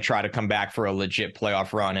was going to try to come back for a legit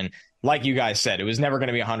playoff run. And like you guys said, it was never going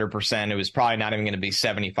to be 100%. It was probably not even going to be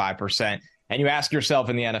 75%. And you ask yourself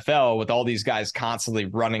in the NFL, with all these guys constantly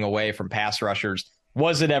running away from pass rushers,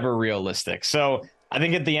 was it ever realistic? So I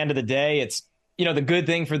think at the end of the day, it's, the good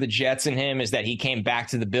thing for the Jets and him is that he came back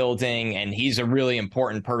to the building, and he's a really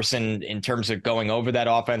important person in terms of going over that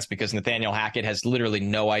offense, because Nathaniel Hackett has literally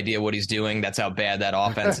no idea what he's doing. That's how bad that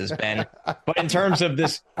offense has been. But in terms of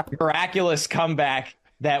this miraculous comeback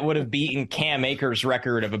that would have beaten Cam Akers'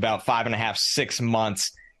 record of about 5.5, 6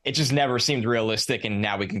 months, it just never seemed realistic, and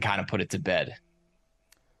now we can kind of put it to bed.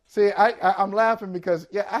 See, I'm laughing because,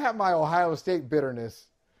 I have my Ohio State bitterness.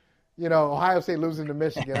 Ohio State losing to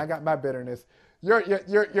Michigan. I got my bitterness.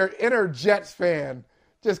 Your inner Jets fan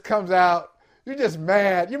just comes out You're just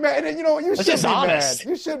mad. You're mad. And, you should be honest. mad.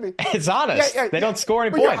 You should be. It's honest. They don't score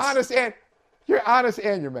any but points. You're honest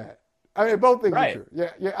and you're mad. I mean, both things are true.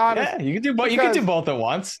 Yeah, you're honest. Yeah, you can do both. You can do both at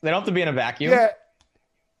once. They don't have to be in a vacuum. Yeah,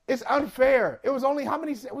 it's unfair. It was only how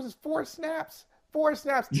many? It was 4 snaps. 4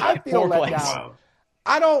 snaps. I feel let down.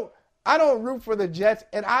 I don't root for the Jets,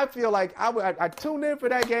 and I feel like I tuned in for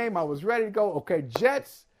that game. I was ready to go. Okay,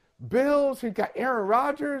 Jets, Bills. We got Aaron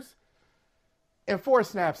Rodgers, and 4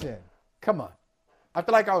 snaps in. Come on. I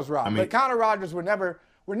feel like I was robbed. But Connor Rodgers were never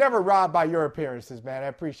robbed by your appearances, man. I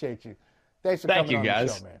appreciate you. Thanks for coming on the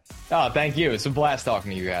show, man. Oh, thank you. It's a blast talking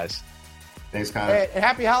to you guys. Thanks, Connor. And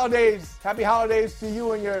happy holidays. Happy holidays to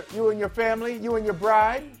you and your family, you and your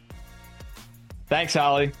bride. Thanks,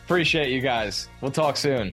 Holly. Appreciate you guys. We'll talk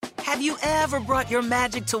soon. Have you ever brought your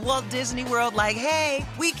magic to Walt Disney World like, hey,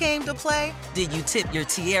 we came to play? Did you tip your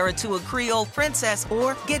tiara to a Creole princess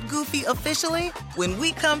or get goofy officially? When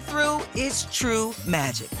we come through, it's true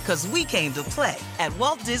magic, because we came to play at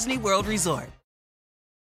Walt Disney World Resort.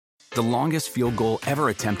 The longest field goal ever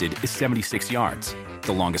attempted is 76 yards.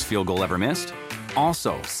 The longest field goal ever missed?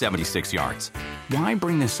 Also 76 yards. Why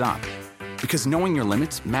bring this up? Because knowing your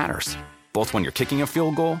limits matters, both when you're kicking a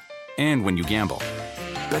field goal and when you gamble.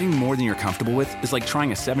 Betting more than you're comfortable with is like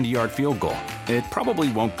trying a 70-yard field goal. It probably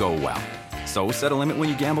won't go well. So set a limit when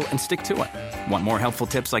you gamble and stick to it. Want more helpful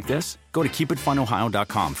tips like this? Go to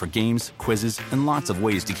keepitfunohio.com for games, quizzes, and lots of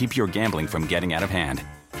ways to keep your gambling from getting out of hand.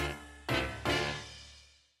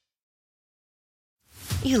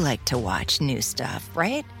 You like to watch new stuff,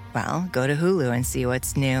 right? Well, go to Hulu and see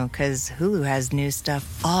what's new, because Hulu has new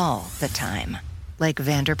stuff all the time. Like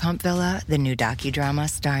Vanderpump Villa, the new docudrama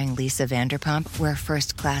starring Lisa Vanderpump, where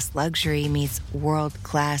first-class luxury meets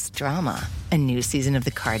world-class drama. A new season of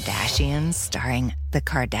The Kardashians starring The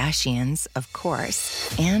Kardashians, of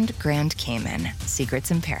course. And Grand Cayman,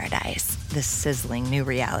 Secrets in Paradise, the sizzling new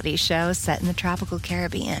reality show set in the tropical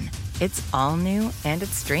Caribbean. It's all new and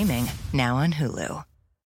it's streaming now on Hulu.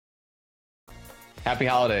 Happy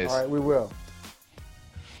holidays. All right, we will.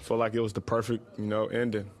 Feel like it was the perfect,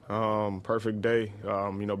 ending. Perfect day.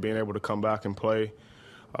 Being able to come back and play,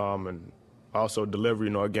 and also deliver,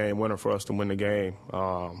 a game winner for us to win the game.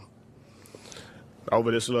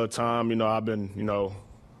 Over this little time, I've been,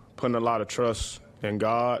 putting a lot of trust in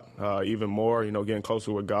God, even more, getting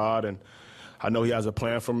closer with God, and I know He has a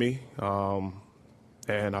plan for me,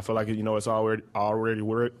 and I feel like it's already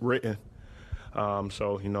written.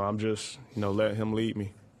 So I'm just letting Him lead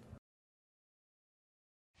me.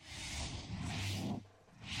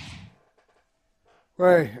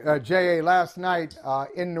 Right, J.A. last night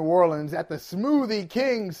in New Orleans at the Smoothie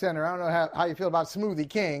King Center. I don't know how you feel about Smoothie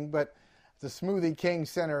King, but the Smoothie King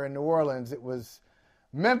Center in New Orleans. It was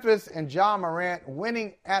Memphis and Ja Morant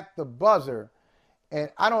winning at the buzzer. And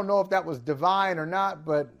I don't know if that was divine or not,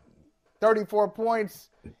 but 34 points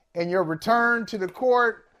and your return to the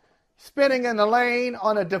court, spinning in the lane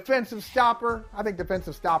on a defensive stopper. I think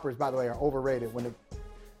defensive stoppers, by the way, are overrated. When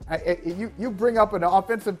you bring up an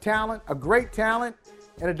offensive talent, a great talent,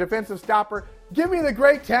 and a defensive stopper. Give me the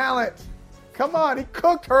great talent. Come on. He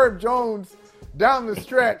cooked Herb Jones down the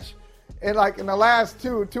stretch in the last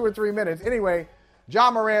two or 3 minutes. Anyway,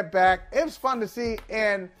 Ja Morant back. It was fun to see,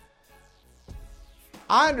 and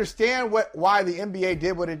I understand why the NBA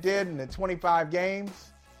did what it did in the 25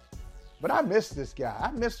 games, but I missed this guy.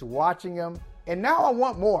 I missed watching him, and now I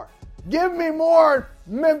want more. Give me more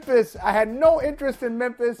Memphis. I had no interest in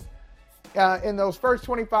Memphis in those first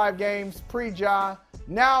 25 games pre-Ja.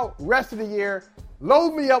 Now, rest of the year,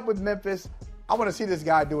 load me up with Memphis. I want to see this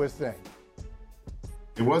guy do his thing.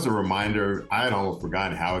 It was a reminder. I had almost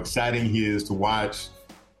forgotten how exciting he is to watch,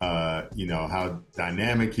 how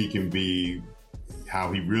dynamic he can be,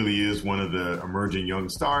 how he really is one of the emerging young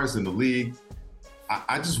stars in the league.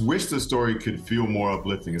 I just wish the story could feel more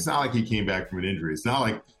uplifting. It's not like he came back from an injury. It's not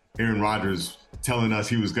like Aaron Rodgers telling us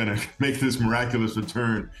he was going to make this miraculous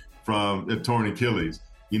return from a torn Achilles.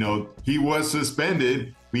 He was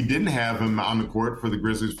suspended. We didn't have him on the court for the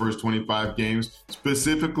Grizzlies' first 25 games,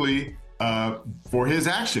 specifically for his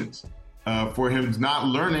actions, for him not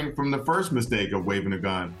learning from the first mistake of waving a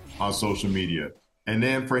gun on social media. And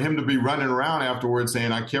then for him to be running around afterwards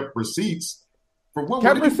saying, I kept receipts. For what?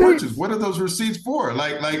 What did you purchase? What are those receipts for?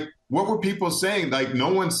 Like, what were people saying? Like,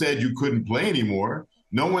 no one said you couldn't play anymore.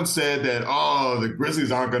 No one said that, the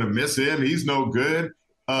Grizzlies aren't going to miss him. He's no good.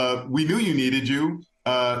 We knew you needed you.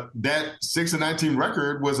 That 6-19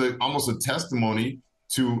 record was almost a testimony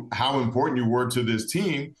to how important you were to this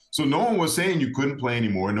team. So no one was saying you couldn't play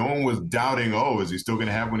anymore. No one was doubting, is he still going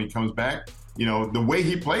to have when he comes back? the way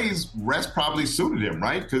he plays, rest probably suited him,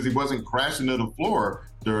 right? Because he wasn't crashing to the floor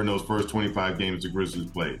during those first 25 games the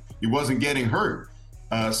Grizzlies played. He wasn't getting hurt.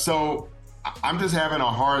 So I'm just having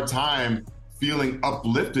a hard time feeling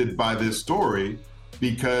uplifted by this story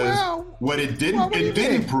because it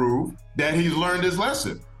didn't prove that he's learned his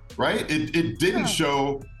lesson, right? It didn't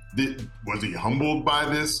show that. Was he humbled by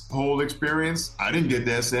this whole experience? I didn't get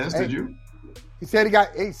that sense. Did you? He said he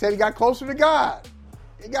got closer to God.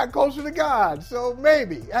 He got closer to God. So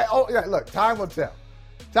maybe. Look, time will tell.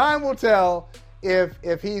 Time will tell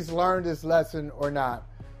if he's learned his lesson or not.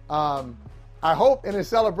 I hope in his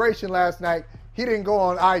celebration last night he didn't go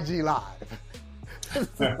on IG Live.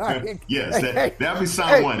 Yes, that'll be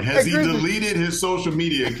sign one. Has he deleted his social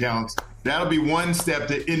media accounts? That'll be one step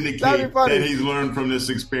to indicate that he's learned from this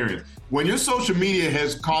experience. When your social media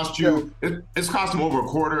has cost you, it's cost him over a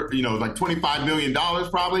quarter, like $25 million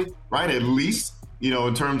probably, right? At least,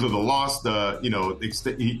 in terms of the loss,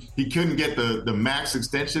 he couldn't get the max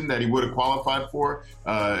extension that he would have qualified for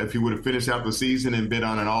if he would have finished out the season and been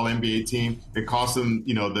on an all-NBA team. It cost him,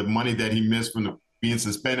 the money that he missed from being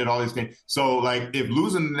suspended, all these things. So, like, if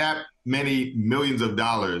losing that many millions of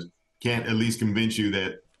dollars can't at least convince you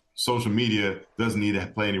that social media doesn't need to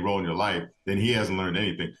play any role in your life, then he hasn't learned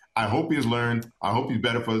anything. I hope he's learned. I hope he's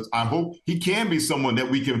better for us. I hope he can be someone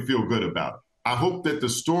that we can feel good about. I hope that the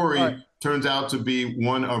story turns out to be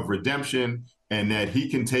one of redemption and that he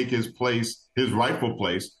can take his rightful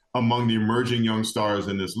place among the emerging young stars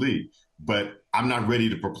in this league. But I'm not ready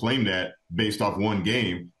to proclaim that based off one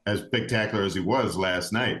game, as spectacular as he was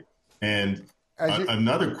last night. And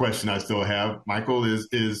another question I still have, Michael,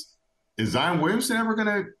 is Zion Williamson ever going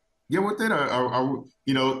to get with it?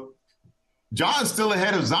 John's still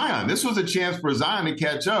ahead of Zion. This was a chance for Zion to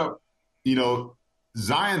catch up.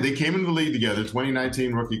 Zion, they came into the league together,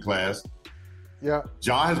 2019 rookie class. Yeah.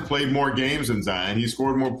 Ja has played more games than Zion. He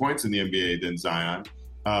scored more points in the NBA than Zion.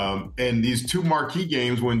 And these two marquee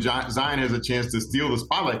games when Zion has a chance to steal the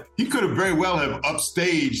spotlight, he could have very well have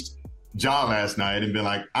upstaged Ja last night and been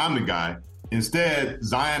like, I'm the guy. Instead,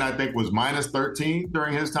 Zion, I think, was minus 13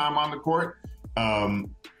 during his time on the court.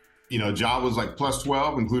 Ja was like plus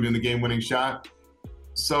 12, including the game-winning shot.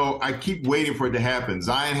 So I keep waiting for it to happen.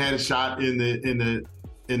 Zion had a shot in the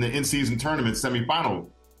in-season tournament semifinal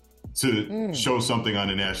to show something on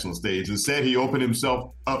the national stage. Instead, he opened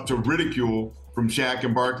himself up to ridicule from Shaq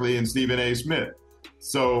and Barkley and Stephen A. Smith.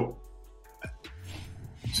 So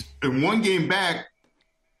in one game back,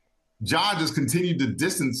 Ja just continued to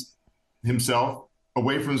distance himself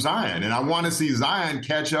away from Zion. And I want to see Zion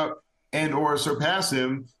catch up and or surpass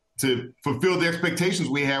him to fulfill the expectations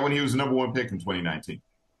we had when he was the number one pick in 2019.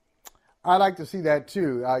 I'd like to see that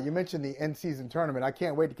too. You mentioned the in-season tournament. I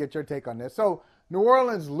can't wait to get your take on this. So New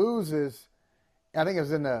Orleans loses, I think it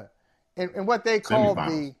was in what they call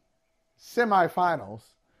the semifinals.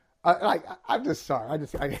 I'm just sorry. I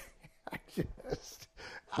just.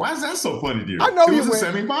 Why is that so funny to you? I know it you was went. a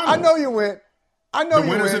semifinal. I know you went. I know the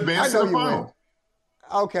you winners went. advanced to the final.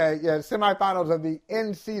 Okay, yeah, semifinals of the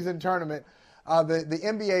in-season tournament, the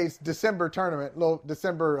NBA's December tournament, little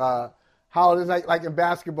December holidays like in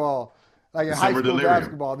basketball, like in high school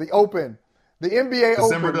basketball, the Open, the NBA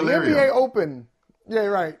Open, the NBA Open. Yeah,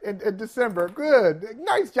 right. In December. Good.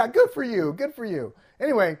 Nice job. Good for you. Good for you.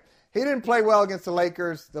 Anyway, he didn't play well against the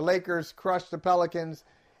Lakers. The Lakers crushed the Pelicans.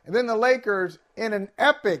 And then the Lakers in an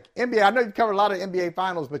epic NBA. I know you've covered a lot of NBA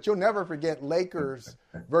finals, but you'll never forget Lakers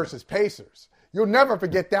versus Pacers. You'll never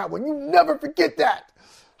forget that one. You never forget that.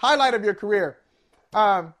 Highlight of your career.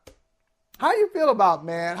 How do you feel about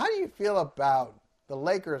the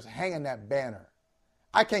Lakers hanging that banner?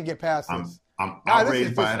 I can't get past this. I'm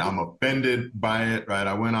outraged by it. I'm offended by it. Right.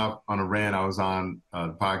 I went off on a rant. I was on a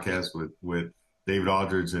podcast with David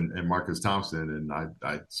Aldridge and Marcus Thompson, and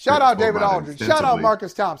I shout out David Aldridge. Shout out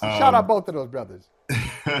Marcus Thompson. Shout out both of those brothers.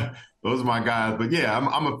 Those are my guys. But yeah,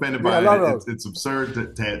 I'm offended by it. It's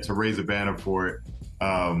absurd to raise a banner for it.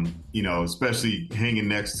 Especially hanging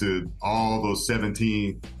next to all those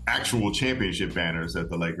 17 actual championship banners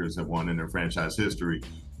that the Lakers have won in their franchise history.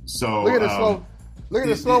 So look at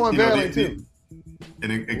the slow unveiling too.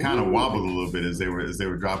 And it kind of wobbled a little bit as they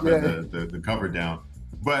were dropping the cover down.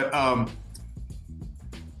 But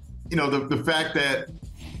the fact that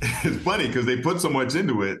it's funny because they put so much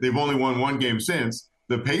into it. They've only won one game since.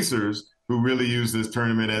 The Pacers, who really used this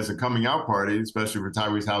tournament as a coming out party, especially for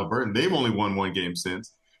Tyrese Halliburton, they've only won one game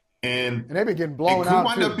since. And they've been getting blown out. It could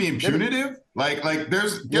wind up being punitive. Like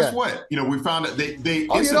there's guess what? We found that they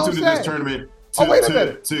instituted this tournament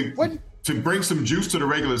to bring some juice to the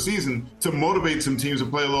regular season, to motivate some teams to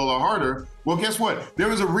play a little harder. Well, guess what? There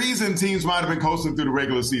was a reason teams might have been coasting through the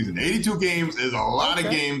regular season. 82 games is a lot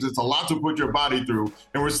of games. It's a lot to put your body through.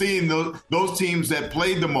 And we're seeing those teams that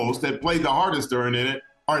played the most, that played the hardest during it,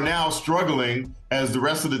 are now struggling as the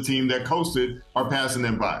rest of the team that coasted are passing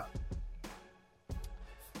them by.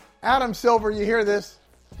 Adam Silver, you hear this?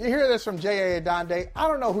 You hear this from J.A. Adande. I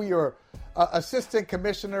don't know who your assistant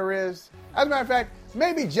commissioner is. As a matter of fact,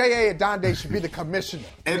 maybe J.A. Adande should be the commissioner.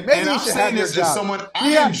 And maybe I'm saying this as someone,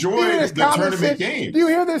 I enjoyed the tournament games. Do you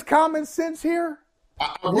hear this common sense here?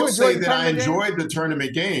 I will say that I enjoyed the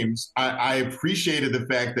tournament games. I appreciated the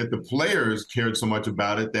fact that the players cared so much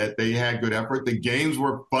about it, that they had good effort. The games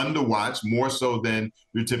were fun to watch, more so than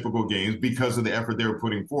your typical games, because of the effort they were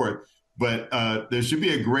putting forth. But there should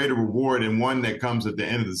be a greater reward, and one that comes at the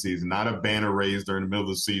end of the season, not a banner raised during the middle of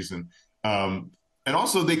the season. And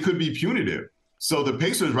also, they could be punitive. So the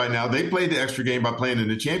Pacers right now, they played the extra game by playing in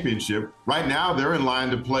the championship. Right now, they're in line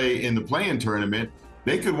to play in the play-in tournament.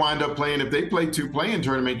 They could wind up playing, if they play 2 play-in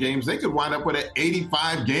tournament games, they could wind up with an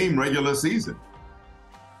 85-game regular season.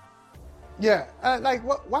 Yeah,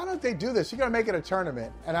 why don't they do this? You're going to make it a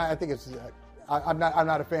tournament, and I think it's. I'm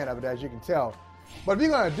not a fan of it, as you can tell. But if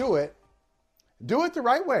you're going to do it the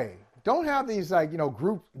right way. Don't have these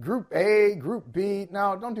group A, group B.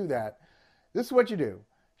 No, don't do that. This is what you do.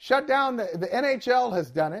 Shut down the NHL has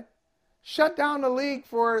done it. Shut down the league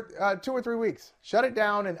for 2 or 3 weeks. Shut it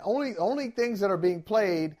down, and only things that are being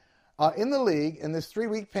played in the league in this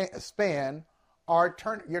 3-week span are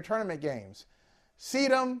your tournament games.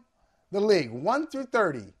 Seed them, the league, 1 through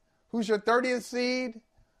 30. Who's your 30th seed?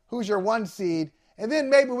 Who's your 1 seed? And then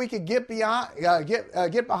maybe we could get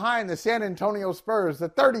behind the San Antonio Spurs, the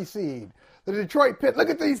 30 seed. The Detroit Look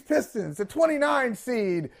at these Pistons, the 29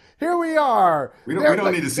 seed. Here we are. We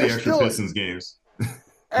don't need to see extra Pistons games.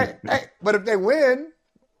 But if they win,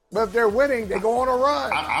 if they're winning, they go on a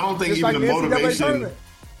run. I don't think even the motivation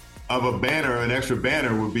of a banner, an extra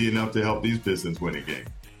banner, would be enough to help these Pistons win a game.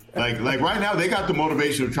 Like right now, they got the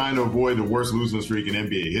motivation of trying to avoid the worst losing streak in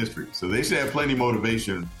NBA history. So they should have plenty of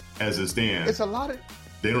motivation as it stands. It's a lot of.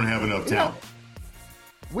 They don't have enough talent.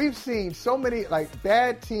 We've seen so many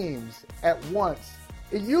bad teams at once.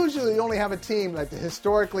 It usually only have a team the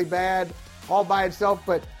historically bad all by itself,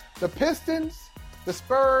 but the Pistons, the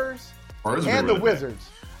Spurs, and the Wizards.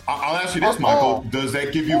 I'll ask you this, Michael. Does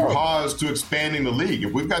that give you pause to expanding the league?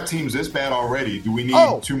 If we've got teams this bad already, do we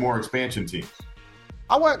need 2 more expansion teams?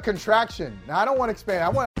 I want contraction. Now, I don't want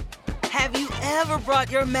expand. Have you ever brought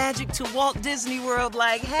your magic to Walt Disney World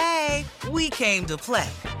like, hey, we came to play?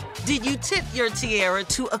 Did you tip your tiara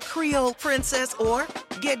to a Creole princess or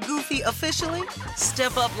get goofy officially?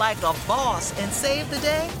 Step up like a boss and save the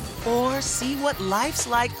day? Or see what life's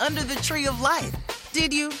like under the tree of life?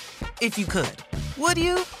 Did you? If you could. Would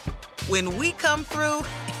you? When we come through,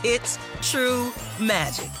 it's true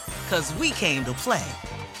magic. 'Cause we came to play.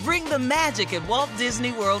 Bring the magic at Walt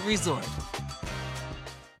Disney World Resort.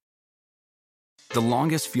 The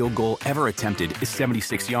longest field goal ever attempted is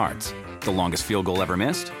 76 yards. The longest field goal ever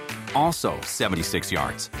missed? Also 76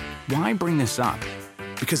 yards. Why bring this up?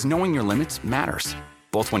 Because knowing your limits matters,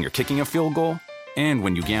 both when you're kicking a field goal and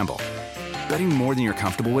when you gamble. Betting more than you're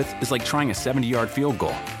comfortable with is like trying a 70-yard field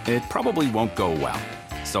goal. It probably won't go well.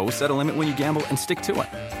 So set a limit when you gamble and stick to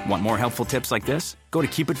it. Want more helpful tips like this? Go to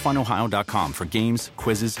keepitfunohio.com for games,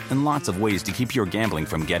 quizzes, and lots of ways to keep your gambling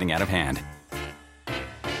from getting out of hand.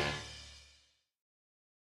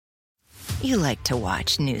 You like to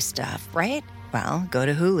watch new stuff, right? Well, go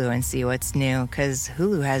to Hulu and see what's new, because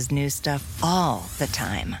Hulu has new stuff all the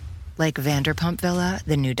time. Like Vanderpump Villa,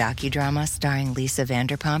 the new docudrama starring Lisa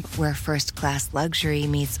Vanderpump, where first-class luxury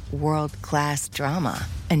meets world-class drama.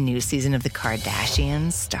 A new season of The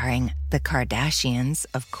Kardashians starring The Kardashians,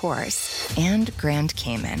 of course. And Grand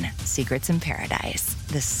Cayman, Secrets in Paradise,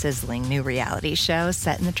 the sizzling new reality show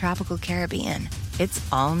set in the tropical Caribbean. It's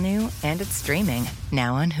all new and it's streaming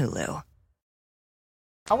now on Hulu.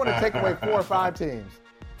 I want to take away 4 or 5 teams.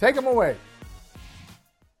 Take them away.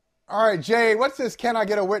 All right, Jay, what's this Can I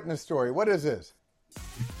Get a Witness story? What is this?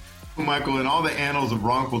 Michael, in all the annals of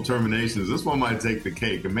wrongful terminations, this one might take the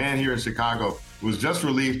cake. A man here in Chicago was just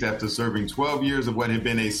released after serving 12 years of what had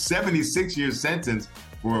been a 76-year sentence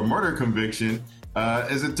for a murder conviction.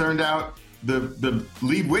 As it turned out, the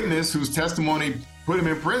lead witness whose testimony put him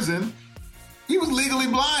in prison, he was legally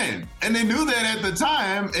blind. And they knew that at the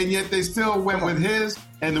time, and yet they still went with his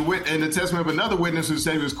and the testimony of another witness who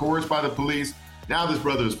said he was coerced by the police. Now this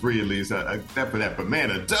brother is free, at least, that for that. But, man,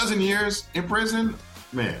 12 years in prison?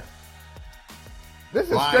 Man.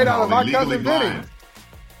 This is straight out of My Cousin Vinny.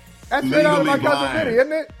 That's straight out of my cousin Vinny,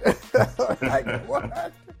 isn't it? Like,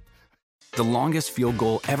 what? The longest field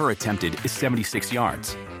goal ever attempted is 76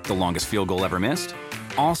 yards. The longest field goal ever missed?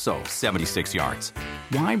 Also 76 yards.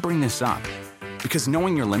 Why bring this up? Because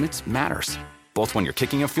knowing your limits matters, both when you're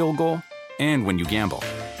kicking a field goal and when you gamble.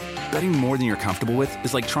 Betting more than you're comfortable with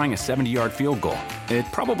is like trying a 70-yard field goal. It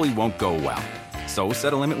probably won't go well. So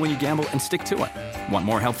set a limit when you gamble and stick to it. Want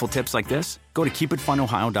more helpful tips like this? Go to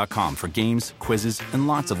keepitfunohio.com for games, quizzes, and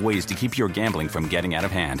lots of ways to keep your gambling from getting out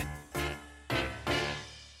of hand.